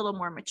 she's a little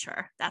more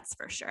mature. That's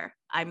for sure.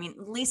 I mean,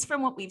 at least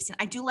from what we've seen,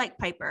 I do like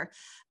Piper,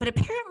 but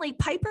apparently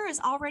Piper is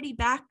already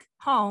back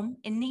home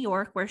in New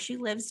York where she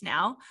lives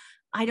now.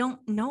 I don't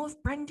know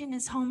if Brendan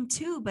is home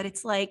too, but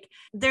it's like,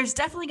 there's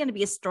definitely going to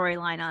be a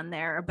storyline on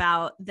there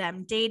about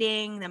them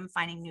dating, them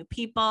finding new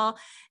people.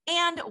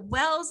 And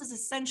Wells is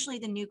essentially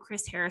the new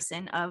Chris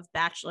Harrison of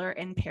Bachelor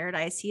in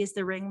Paradise. He is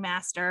the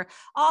ringmaster.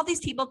 All these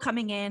people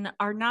coming in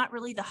are not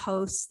really the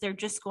hosts. They're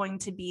just going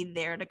to be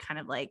there to kind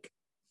of like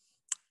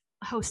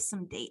host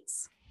some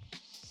dates.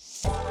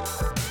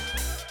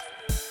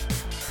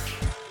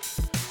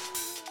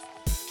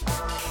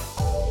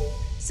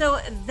 So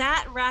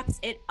that wraps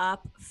it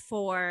up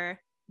for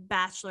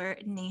Bachelor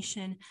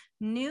Nation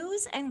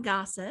news and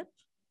gossip.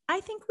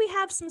 I think we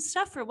have some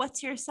stuff for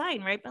What's Your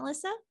Sign, right,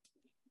 Melissa?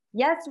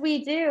 Yes,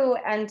 we do.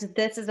 And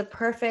this is a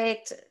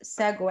perfect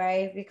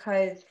segue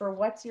because for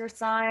What's Your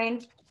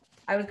Sign,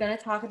 I was going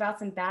to talk about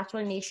some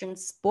Bachelor Nation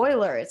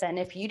spoilers. And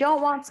if you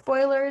don't want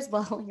spoilers,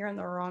 well, you're in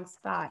the wrong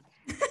spot.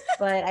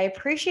 But I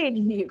appreciate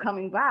you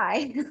coming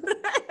by.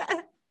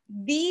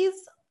 These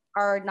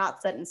are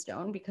not set in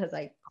stone because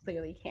I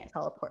clearly can't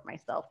teleport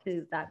myself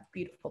to that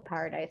beautiful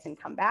paradise and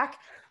come back.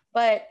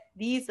 But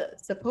these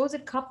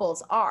supposed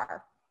couples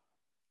are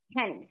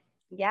Kenny.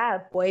 Yeah,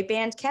 boy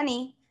band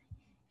Kenny.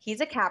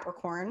 He's a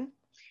Capricorn.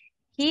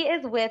 He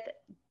is with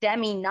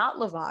Demi, not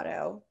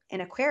Lovato,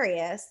 in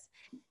Aquarius.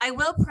 I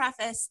will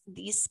preface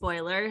these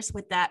spoilers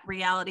with that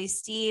Reality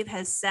Steve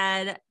has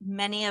said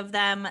many of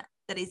them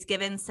that he's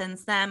given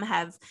since them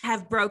have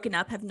broken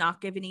up, have not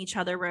given each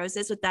other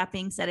roses. With that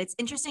being said, it's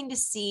interesting to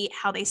see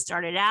how they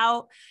started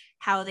out,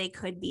 how they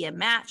could be a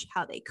match,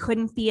 how they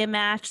couldn't be a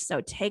match.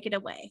 So take it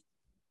away.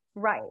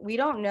 Right. We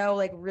don't know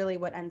like really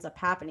what ends up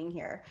happening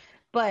here.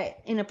 But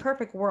in a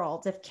perfect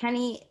world, if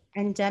Kenny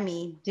and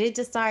Demi did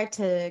decide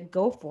to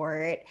go for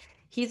it,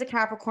 he's a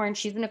Capricorn,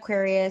 she's an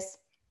Aquarius.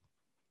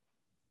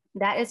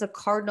 That is a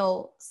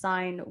cardinal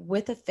sign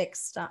with a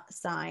fixed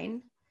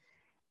sign.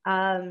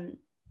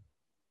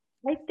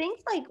 I think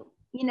like,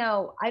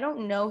 I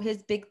don't know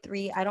his big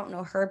three. I don't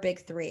know her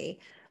big three,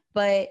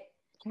 but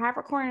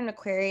Capricorn and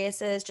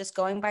Aquarius is just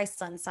going by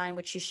sun sign,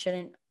 which you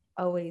shouldn't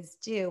always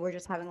do. We're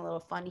just having a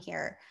little fun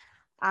here.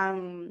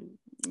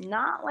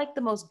 Not like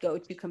the most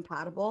go-to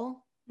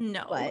compatible.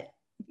 No, but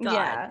God.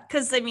 Yeah.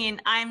 Because I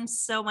mean, I'm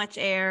so much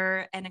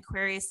air and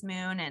Aquarius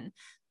moon, and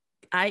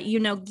you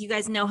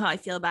guys know how I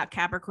feel about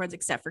Capricorns,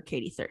 except for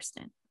Katie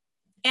Thurston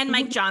and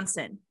Mike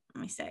Johnson.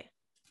 Let me say.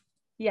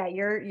 Yeah,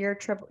 you're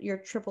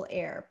triple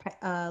air,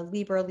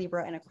 Libra,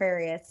 and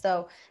Aquarius.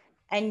 So,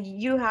 and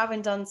you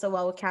haven't done so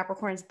well with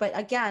Capricorns. But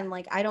again,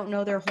 like I don't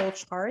know their whole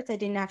charts. I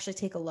didn't actually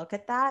take a look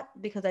at that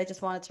because I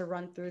just wanted to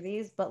run through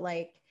these. But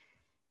like,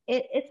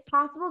 it's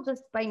possible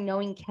just by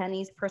knowing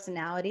Kenny's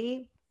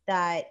personality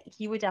that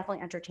he would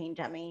definitely entertain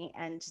Demi,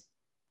 and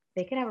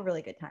they could have a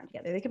really good time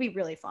together. They could be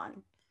really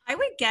fun. I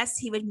would guess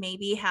he would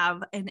maybe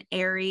have an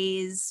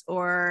Aries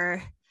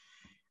or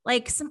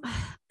like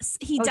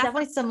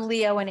definitely some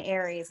Leo and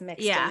Aries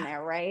mixed in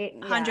there, right?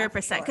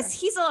 100%, because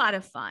he's a lot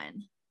of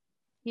fun.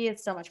 He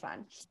is so much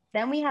fun.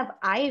 Then we have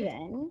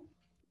Ivan,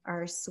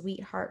 our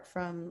sweetheart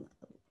from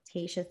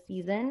Tayshia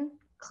season.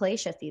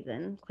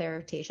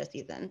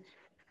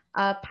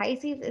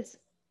 Pisces is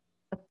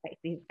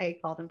Pisces. I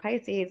called him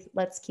Pisces.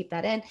 Let's keep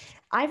that in.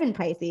 Ivan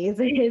Pisces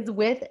is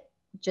with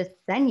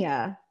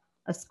Jasenia,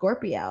 a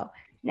Scorpio.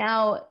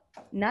 Now,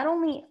 not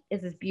only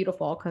is this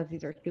beautiful because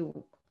these are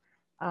two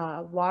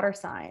water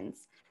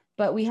signs,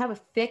 but we have a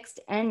fixed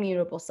and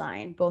mutable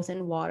sign, both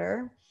in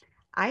water.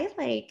 I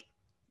like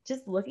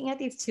just looking at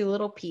these two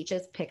little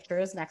peaches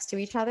pictures next to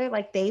each other,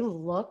 like they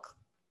look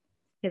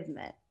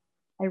kismet.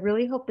 I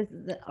really hope this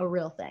is a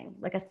real thing,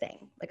 like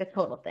a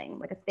total thing,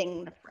 like a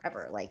thing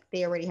forever. Like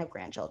they already have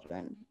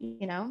grandchildren,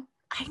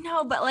 I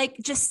know, but like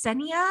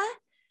Jasenia,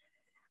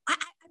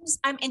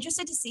 I'm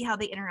interested to see how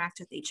they interact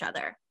with each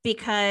other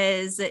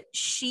because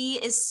she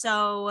is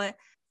so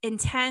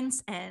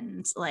intense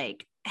and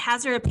like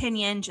has her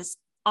opinion just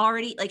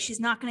already, like she's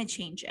not going to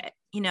change it,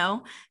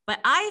 but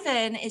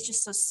Ivan is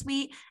just so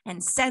sweet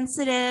and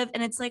sensitive,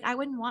 and it's like I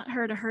wouldn't want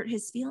her to hurt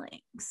his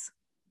feelings.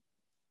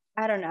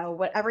 I don't know,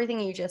 what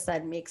everything you just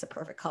said makes a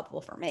perfect couple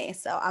for me.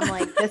 So I'm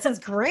like, this is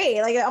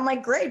great. Like I'm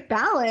like, great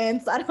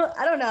balance. I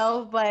don't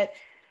know, but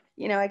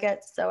I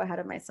get so ahead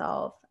of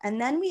myself. And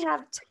then we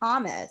have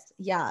Thomas.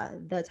 Yeah,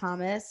 the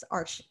Thomas,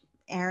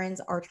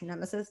 Aaron's arch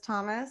nemesis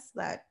Thomas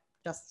that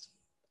just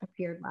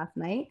appeared last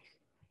night.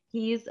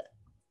 He's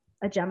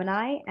a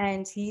Gemini,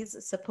 and he's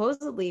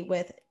supposedly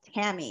with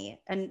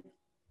Tammy, and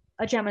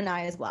a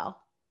Gemini as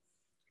well.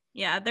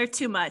 Yeah, they're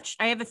too much.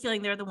 I have a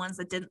feeling they're the ones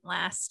that didn't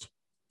last.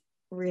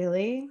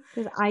 Really?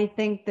 Because I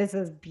think this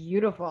is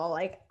beautiful.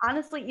 Like,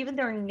 honestly, even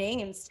their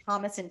names,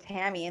 Thomas and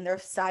Tammy, and their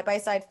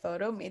side-by-side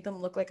photo made them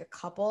look like a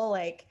couple.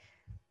 Like,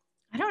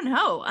 I don't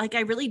know. Like, I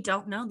really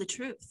don't know the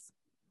truth.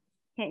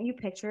 Can't you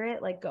picture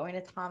it, like, going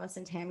to Thomas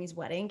and Tammy's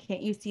wedding?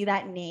 Can't you see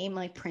that name,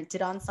 like,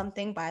 printed on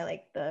something by,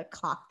 like, the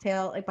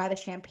cocktail, like, by the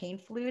champagne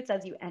flutes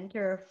as you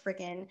enter a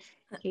freaking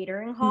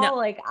catering hall? No.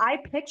 Like, I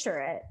picture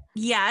it.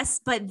 Yes,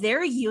 but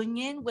their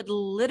union would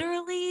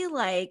literally,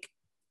 like,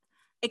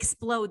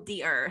 explode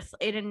the earth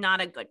in not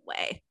a good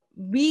way.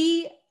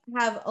 We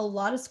have a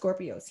lot of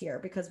Scorpios here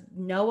because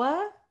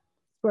Noah,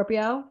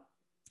 Scorpio,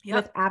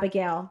 with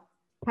Abigail,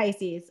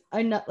 Pisces.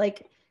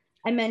 Like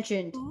I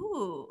mentioned,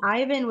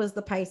 Ivan was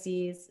the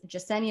Pisces,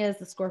 Jasenia is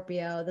the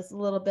Scorpio. This is a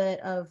little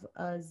bit of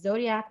a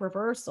zodiac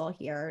reversal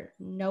here.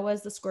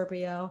 Noah's the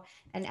Scorpio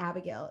and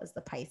Abigail is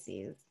the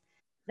Pisces.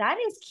 That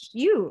is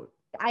cute.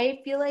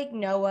 I feel like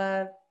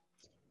Noah,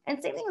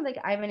 and same thing with like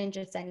Ivan and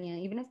Jasenia,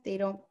 even if they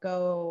don't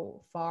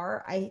go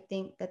far, I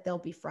think that they'll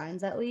be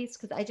friends at least,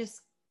 because I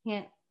just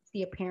can't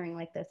see a pairing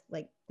like this,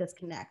 like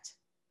disconnect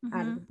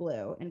out of the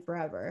blue and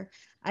forever.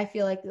 I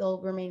feel like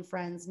they'll remain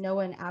friends.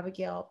 Noah and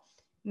Abigail,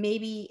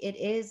 maybe it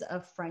is a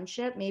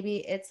friendship. Maybe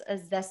it's a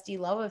zesty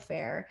love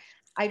affair.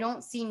 I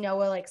don't see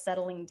Noah like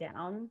settling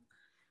down.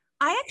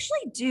 I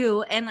actually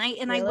do. And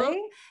I will.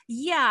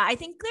 Yeah, I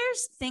think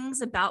there's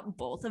things about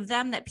both of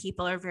them that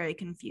people are very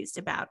confused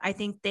about. I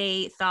think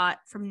they thought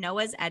from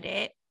Noah's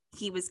edit,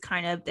 he was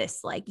kind of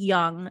this like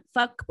young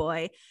fuck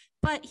boy,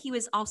 but he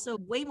was also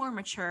way more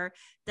mature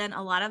than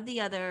a lot of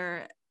the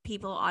other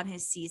people on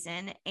his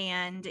season.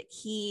 And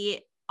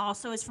he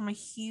also is from a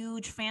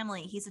huge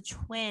family. He's a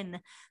twin.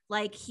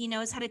 Like, he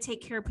knows how to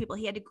take care of people.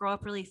 He had to grow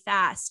up really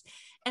fast.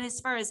 And as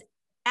far as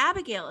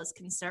Abigail is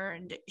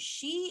concerned,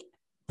 she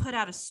put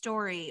out a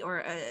story, or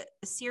a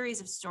series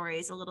of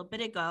stories a little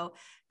bit ago,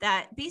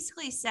 that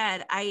basically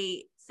said,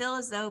 I feel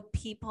as though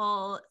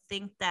people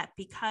think that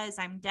because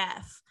I'm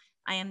deaf,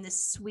 I am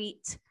this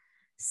sweet,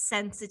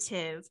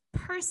 sensitive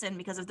person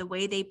because of the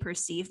way they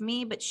perceive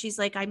me. But she's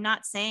like, I'm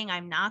not saying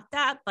I'm not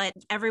that, but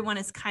everyone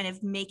is kind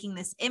of making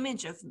this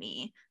image of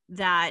me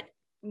that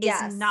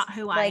is not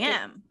who I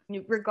am.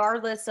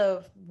 Regardless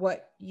of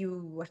what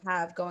you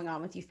have going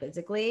on with you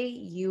physically,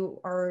 you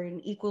are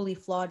an equally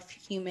flawed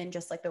human,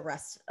 just like the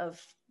rest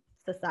of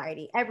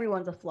society.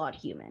 Everyone's a flawed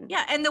human.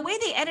 Yeah. And the way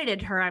they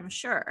edited her, I'm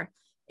sure,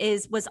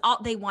 was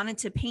all they wanted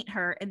to paint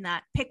her in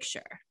that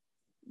picture.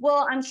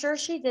 Well, I'm sure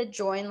she did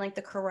join like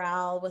the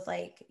corral with,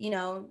 like, you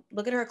know,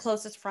 look at her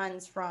closest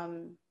friends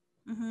from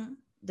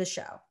the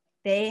show.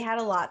 They had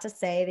a lot to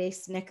say. They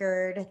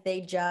snickered, they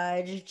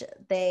judged,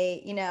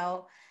 they, you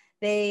know,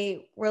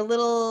 they were a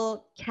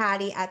little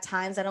catty at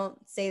times. I don't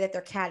say that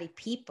they're catty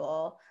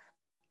people,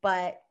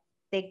 but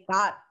they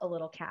got a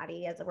little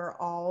catty, as we're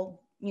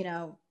all, you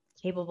know,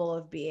 capable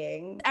of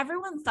being.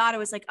 Everyone thought it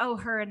was like, oh,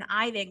 her and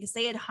Ivan, because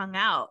they had hung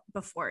out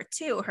before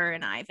too, her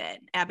and Ivan,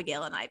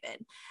 Abigail and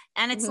Ivan.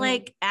 And it's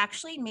like,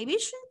 actually, maybe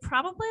she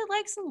probably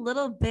likes a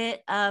little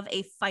bit of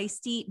a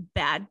feisty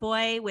bad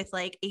boy with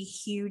like a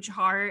huge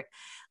heart,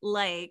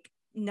 like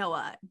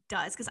Noah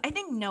does. Because I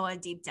think Noah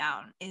deep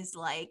down is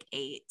like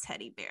a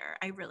teddy bear.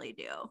 I really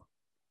do.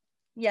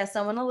 Yeah,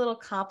 someone a little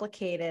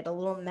complicated, a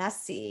little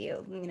messy,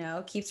 you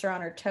know, keeps her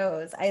on her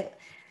toes.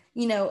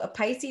 You know, a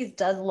Pisces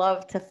does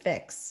love to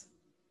fix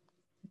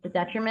the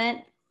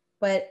detriment,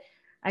 but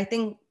I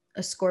think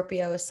a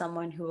Scorpio is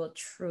someone who will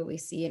truly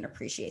see and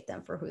appreciate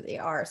them for who they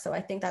are. So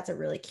I think that's a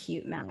really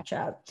cute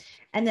matchup.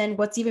 And then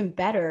what's even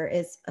better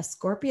is a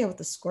Scorpio with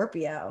a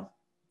Scorpio.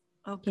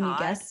 Oh, can you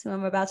guess who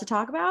I'm about to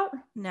talk about?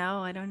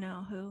 No, I don't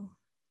know who.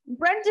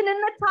 Brendan and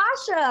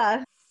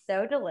Natasha.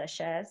 So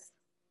delicious.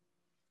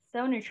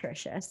 So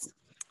nutritious.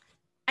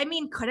 I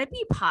mean, could it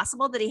be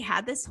possible that he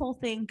had this whole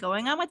thing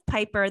going on with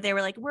Piper? They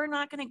were like, we're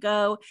not going to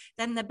go.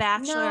 Then The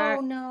Bachelor.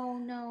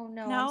 No.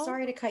 I'm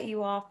sorry to cut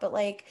you off, but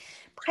like,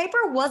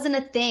 Piper wasn't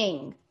a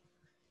thing.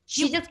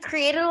 She just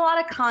created a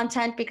lot of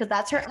content because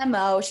that's her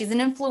MO. She's an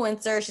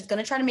influencer. She's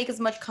going to try to make as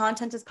much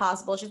content as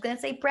possible. She's going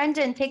to say,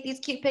 Brendan, take these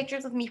cute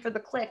pictures of me for the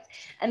clicks.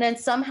 And then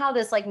somehow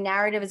this like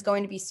narrative is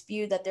going to be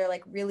spewed that they're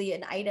like really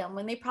an item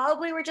when they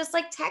probably were just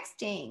like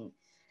texting.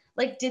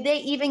 Like, did they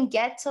even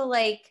get to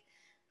like,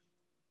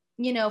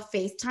 you know,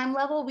 FaceTime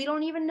level? We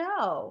don't even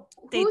know.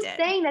 Who's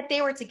saying that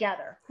they were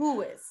together?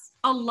 Who is?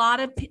 A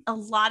lot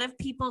of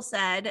people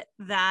said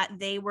that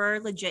they were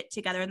legit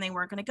together and they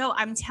weren't going to go.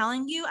 I'm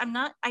telling you,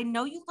 I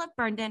know you love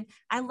Brendan.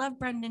 I love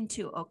Brendan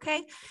too.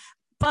 Okay.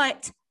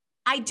 But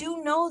I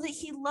do know that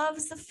he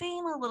loves the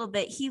fame a little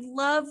bit. He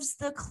loves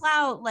the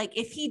clout. Like,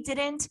 if he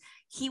didn't,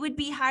 he would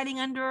be hiding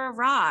under a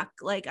rock.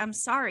 Like, I'm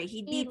sorry.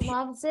 He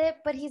loves it,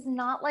 but he's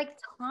not like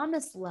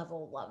Thomas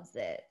level loves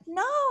it.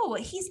 No,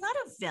 he's not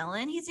a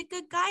villain. He's a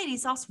good guy. And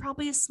he's also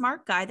probably a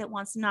smart guy that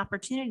wants an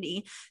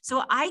opportunity.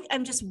 So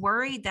I'm just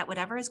worried that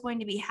whatever is going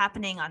to be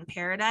happening on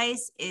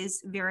Paradise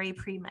is very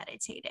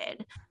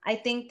premeditated. I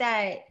think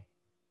that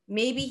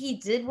maybe he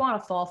did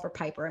want to fall for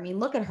Piper. I mean,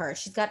 look at her.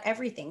 She's got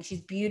everything.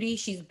 She's beauty.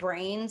 She's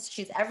brains.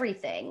 She's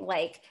everything.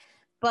 Like,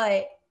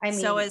 but I mean,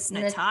 so is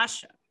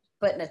Natasha.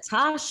 But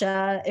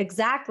Natasha,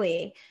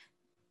 exactly.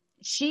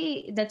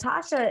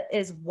 Natasha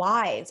is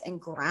wise and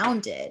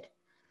grounded.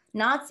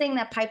 Not saying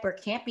that Piper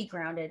can't be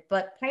grounded,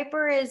 but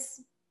Piper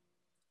is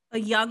a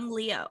young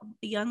Leo. Oh,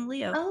 young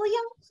Leo.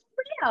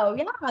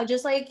 Yeah.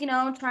 Just like, you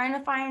know, trying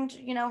to find,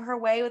 you know, her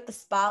way with the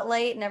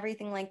spotlight and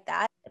everything like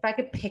that. If I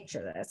could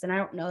picture this, and I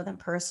don't know them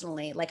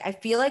personally, like, I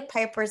feel like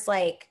Piper's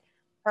like,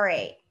 all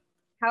right,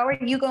 how are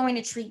you going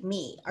to treat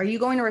me? Are you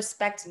going to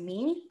respect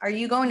me? Are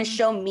you going to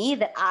show me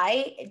that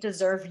I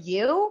deserve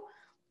you?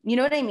 You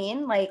know what I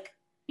mean? Like,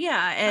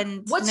 yeah.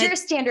 And what's your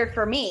standard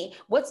for me?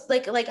 What's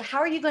like, how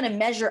are you going to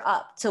measure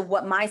up to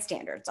what my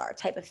standards are,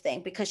 type of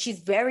thing? Because she's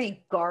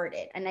very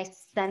guarded, and I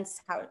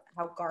sense how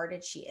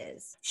guarded she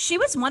is. She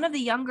was one of the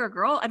younger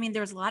girls. I mean,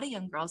 there was a lot of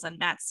young girls on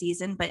that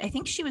season, but I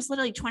think she was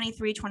literally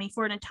 23,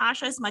 24.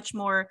 Natasha is much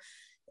more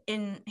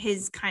in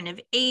his kind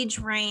of age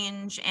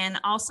range. And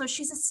also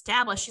she's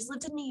established. She's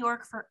lived in New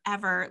York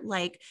forever.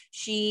 Like,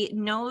 she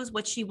knows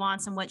what she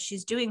wants and what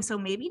she's doing. So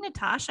maybe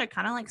Natasha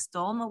kind of like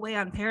stole him away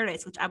on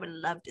Paradise, which I would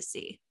love to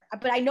see.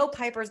 But I know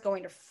Piper's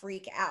going to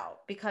freak out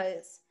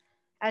because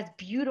as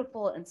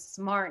beautiful and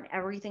smart and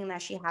everything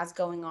that she has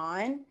going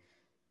on,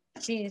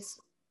 she's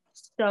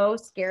so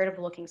scared of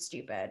looking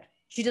stupid.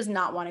 She does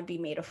not want to be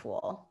made a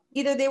fool.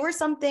 Either they were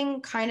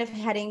something kind of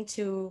heading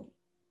to,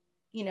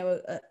 you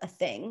know, a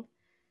thing,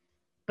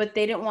 but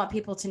they didn't want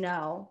people to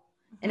know,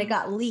 and it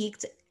got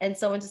leaked and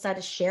someone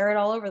decided to share it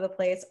all over the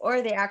place,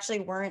 or they actually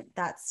weren't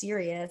that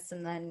serious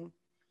and then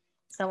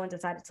someone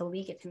decided to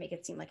leak it to make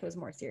it seem like it was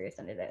more serious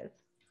than it is.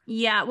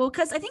 Yeah, well,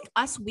 because I think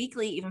Us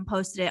Weekly even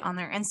posted it on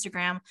their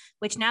Instagram,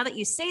 which now that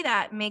you say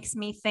that makes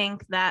me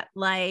think that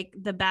like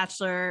the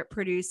Bachelor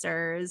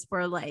producers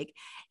were like,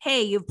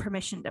 hey, you have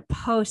permission to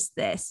post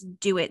this,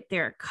 do it,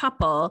 they're a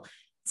couple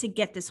to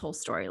get this whole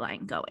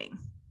storyline going.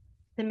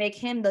 To make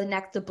him the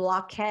next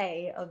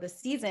blockade of the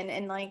season.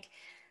 And like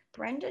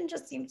Brendan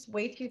just seems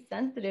way too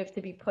sensitive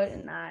to be put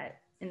in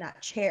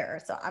that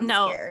chair. So I'm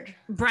scared.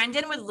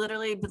 Brendan would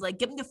literally be like,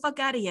 get me the fuck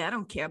out of here. I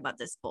don't care about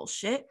this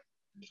bullshit.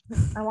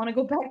 I want to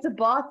go back to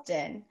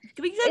Boston.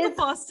 Can we go to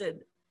Boston?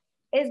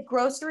 Is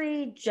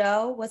Grocery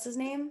Joe, what's his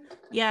name?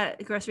 Yeah,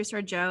 Grocery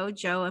Store Joe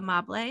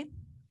Amable.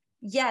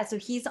 Yeah, so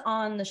he's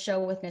on the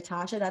show with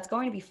Natasha. That's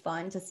going to be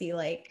fun to see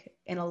like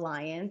an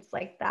alliance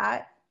like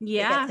that.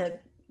 Yeah. They get to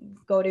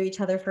go to each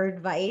other for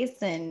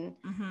advice, and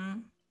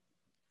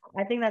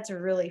I think that's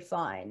really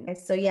fun.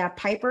 So yeah,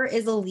 Piper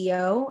is a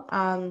Leo.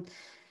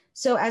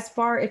 So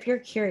if you're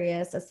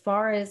curious, as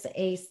far as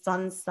a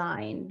sun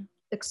sign,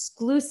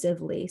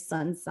 exclusively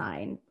sun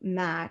sign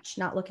match,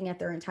 not looking at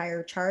their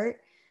entire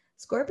chart,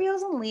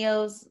 Scorpios and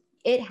Leos,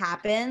 it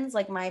happens.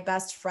 Like my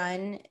best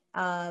friend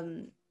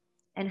and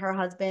her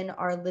husband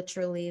are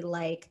literally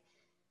like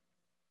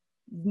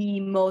the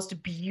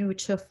most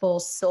beautiful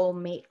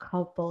soulmate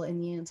couple in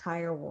the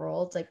entire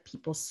world. Like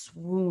people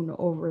swoon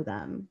over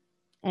them,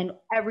 and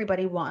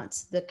everybody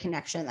wants the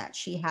connection that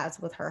she has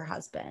with her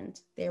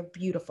husband. They're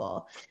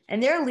beautiful,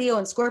 and they're Leo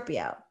and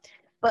Scorpio,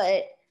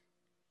 but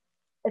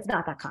it's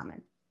not that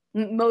common.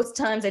 Most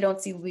times I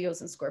don't see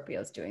Leos and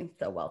Scorpios doing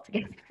so well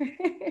together.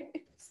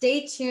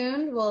 Stay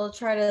tuned. We'll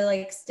try to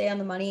like stay on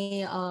the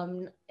money.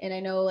 And I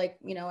know like,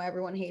 you know,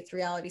 everyone hates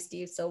Reality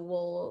Steve. So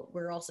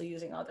we're also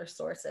using other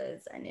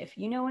sources. And if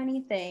you know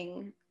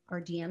anything, our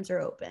DMs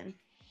are open.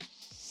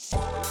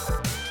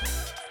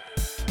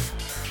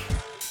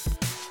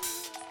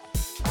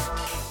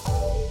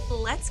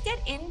 Let's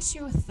get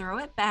into Throw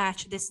It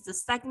Batch. This is a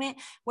segment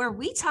where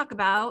we talk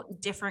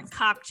about different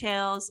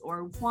cocktails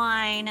or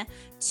wine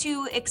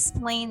to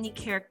explain the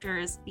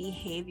character's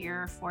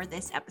behavior for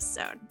this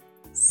episode.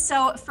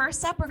 So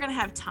first up, we're going to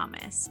have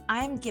Thomas.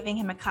 I'm giving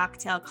him a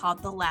cocktail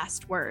called The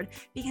Last Word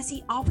because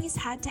he always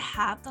had to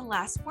have the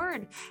last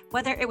word,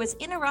 whether it was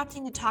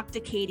interrupting to talk to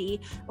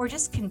Katie or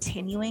just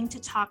continuing to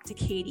talk to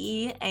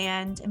Katie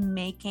and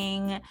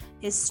making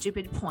his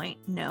stupid point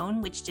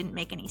known, which didn't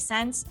make any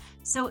sense.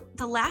 So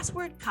the Last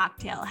Word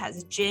cocktail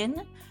has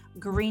gin,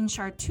 green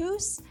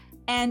chartreuse,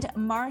 and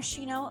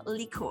maraschino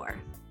liqueur.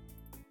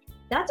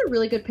 That's a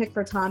really good pick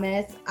for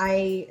Thomas.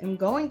 I am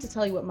going to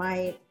tell you what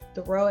my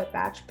Throw It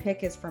Batch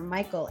pick is from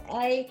Michael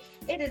A.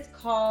 It is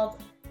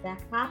called the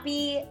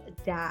Happy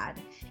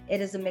Dad. It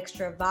is a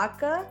mixture of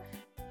vodka,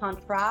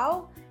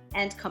 Cointreau,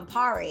 and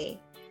Campari.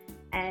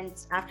 And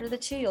after the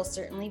two, you'll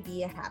certainly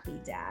be a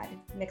happy dad,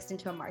 mixed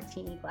into a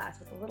martini glass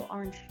with a little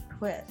orange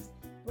twist.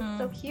 Looks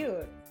so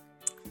cute.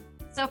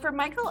 So for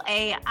Michael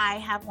A, I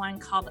have one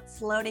called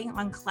Floating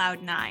on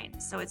Cloud 9.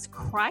 So it's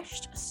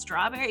crushed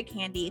strawberry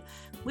candy,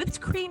 whipped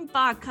cream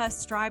vodka,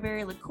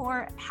 strawberry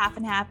liqueur, half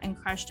and half, and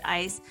crushed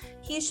ice.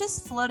 He's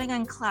just floating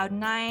on cloud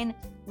 9,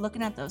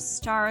 looking at those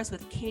stars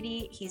with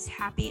Katie. He's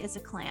happy as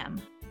a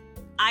clam.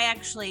 I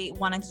actually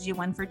wanted to do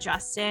one for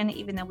Justin,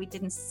 even though we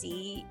didn't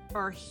see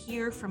or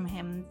hear from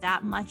him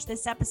that much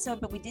this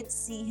episode, but we did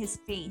see his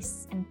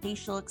face and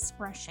facial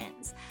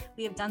expressions.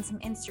 We have done some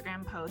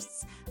Instagram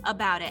posts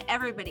about it.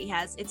 Everybody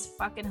has. It's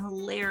fucking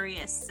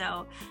hilarious.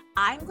 So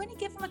I'm going to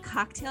give him a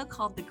cocktail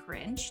called The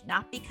Grinch,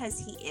 not because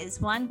he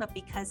is one, but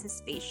because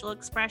his facial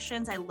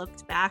expressions, I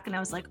looked back and I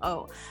was like,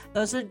 oh,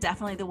 those are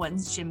definitely the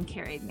ones Jim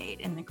Carrey made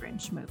in the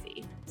Grinch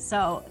movie.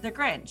 So The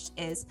Grinch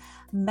is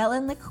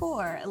melon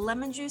liqueur,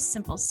 lemon juice,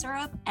 simple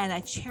syrup, and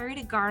a cherry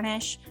to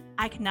garnish.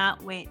 I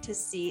cannot wait to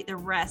see the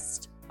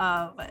rest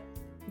of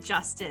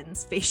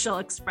Justin's facial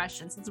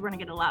expressions, since we're going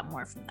to get a lot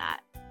more from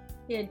that.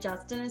 Yeah,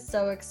 Justin is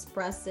so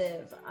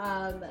expressive.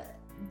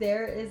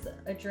 There is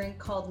a drink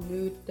called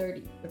Mood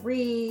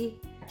 33.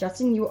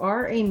 Justin, you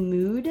are a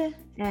mood,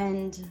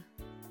 and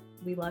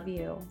we love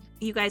you.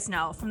 You guys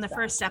know from the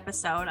first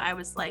episode, I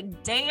was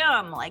like,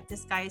 damn, like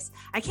this guy's,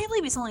 I can't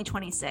believe he's only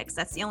 26.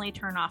 That's the only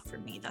turn off for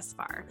me thus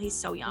far. He's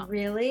so young.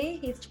 Really?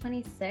 He's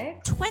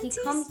 26?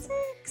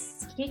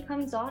 26? He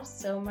comes off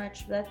so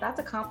much. That's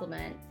a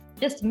compliment.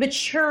 Just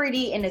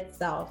maturity in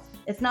itself.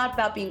 It's not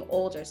about being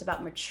older. It's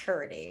about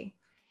maturity.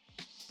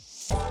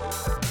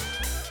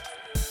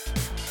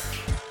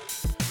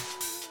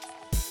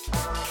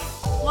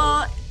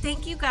 Well,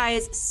 thank you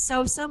guys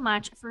so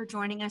much for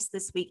joining us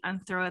this week on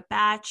Throw It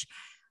Batch.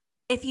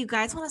 If you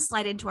guys want to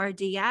slide into our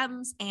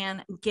DMs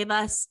and give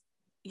us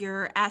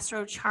your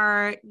astro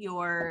chart,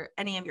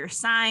 any of your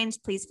signs,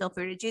 please feel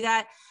free to do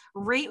that.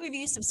 Rate,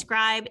 review,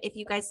 subscribe. If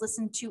you guys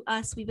listen to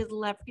us, we would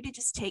love for you to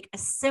just take a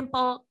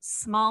simple,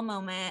 small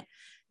moment,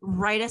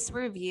 write us a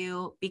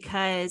review,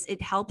 because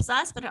it helps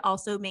us, but it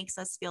also makes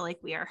us feel like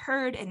we are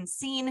heard and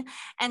seen,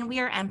 and we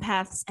are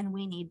empaths and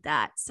we need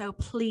that. So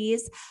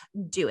please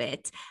do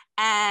it.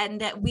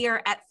 And we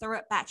are at Throw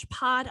It Batch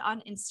Pod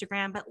on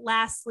Instagram. But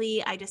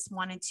lastly, I just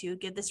wanted to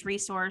give this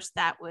resource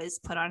that was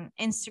put on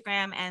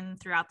Instagram and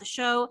throughout the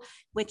show,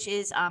 which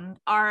is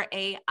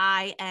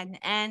RAINN,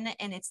 and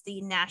it's the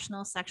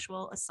National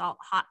Sexual Assault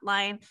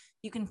Hotline.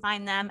 You can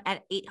find them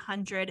at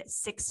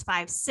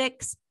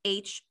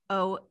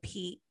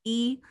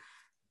 800-656-HOPE.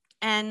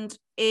 And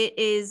it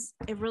is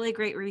a really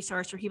great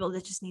resource for people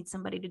that just need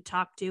somebody to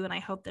talk to. And I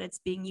hope that it's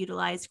being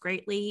utilized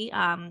greatly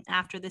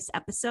after this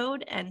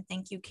episode. And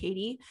thank you,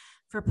 Katie,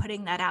 for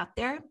putting that out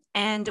there.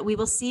 And we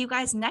will see you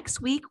guys next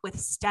week with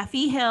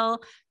Steffi Hill.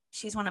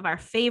 She's one of our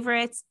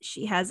favorites.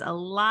 She has a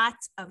lot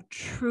of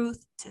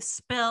truth to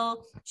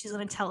spill. She's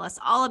going to tell us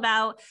all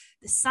about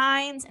the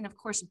signs. And of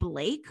course,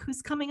 Blake,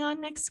 who's coming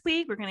on next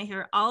week. We're going to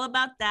hear all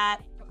about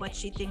that, what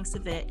she thinks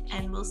of it.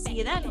 And we'll see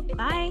you then.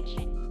 Bye.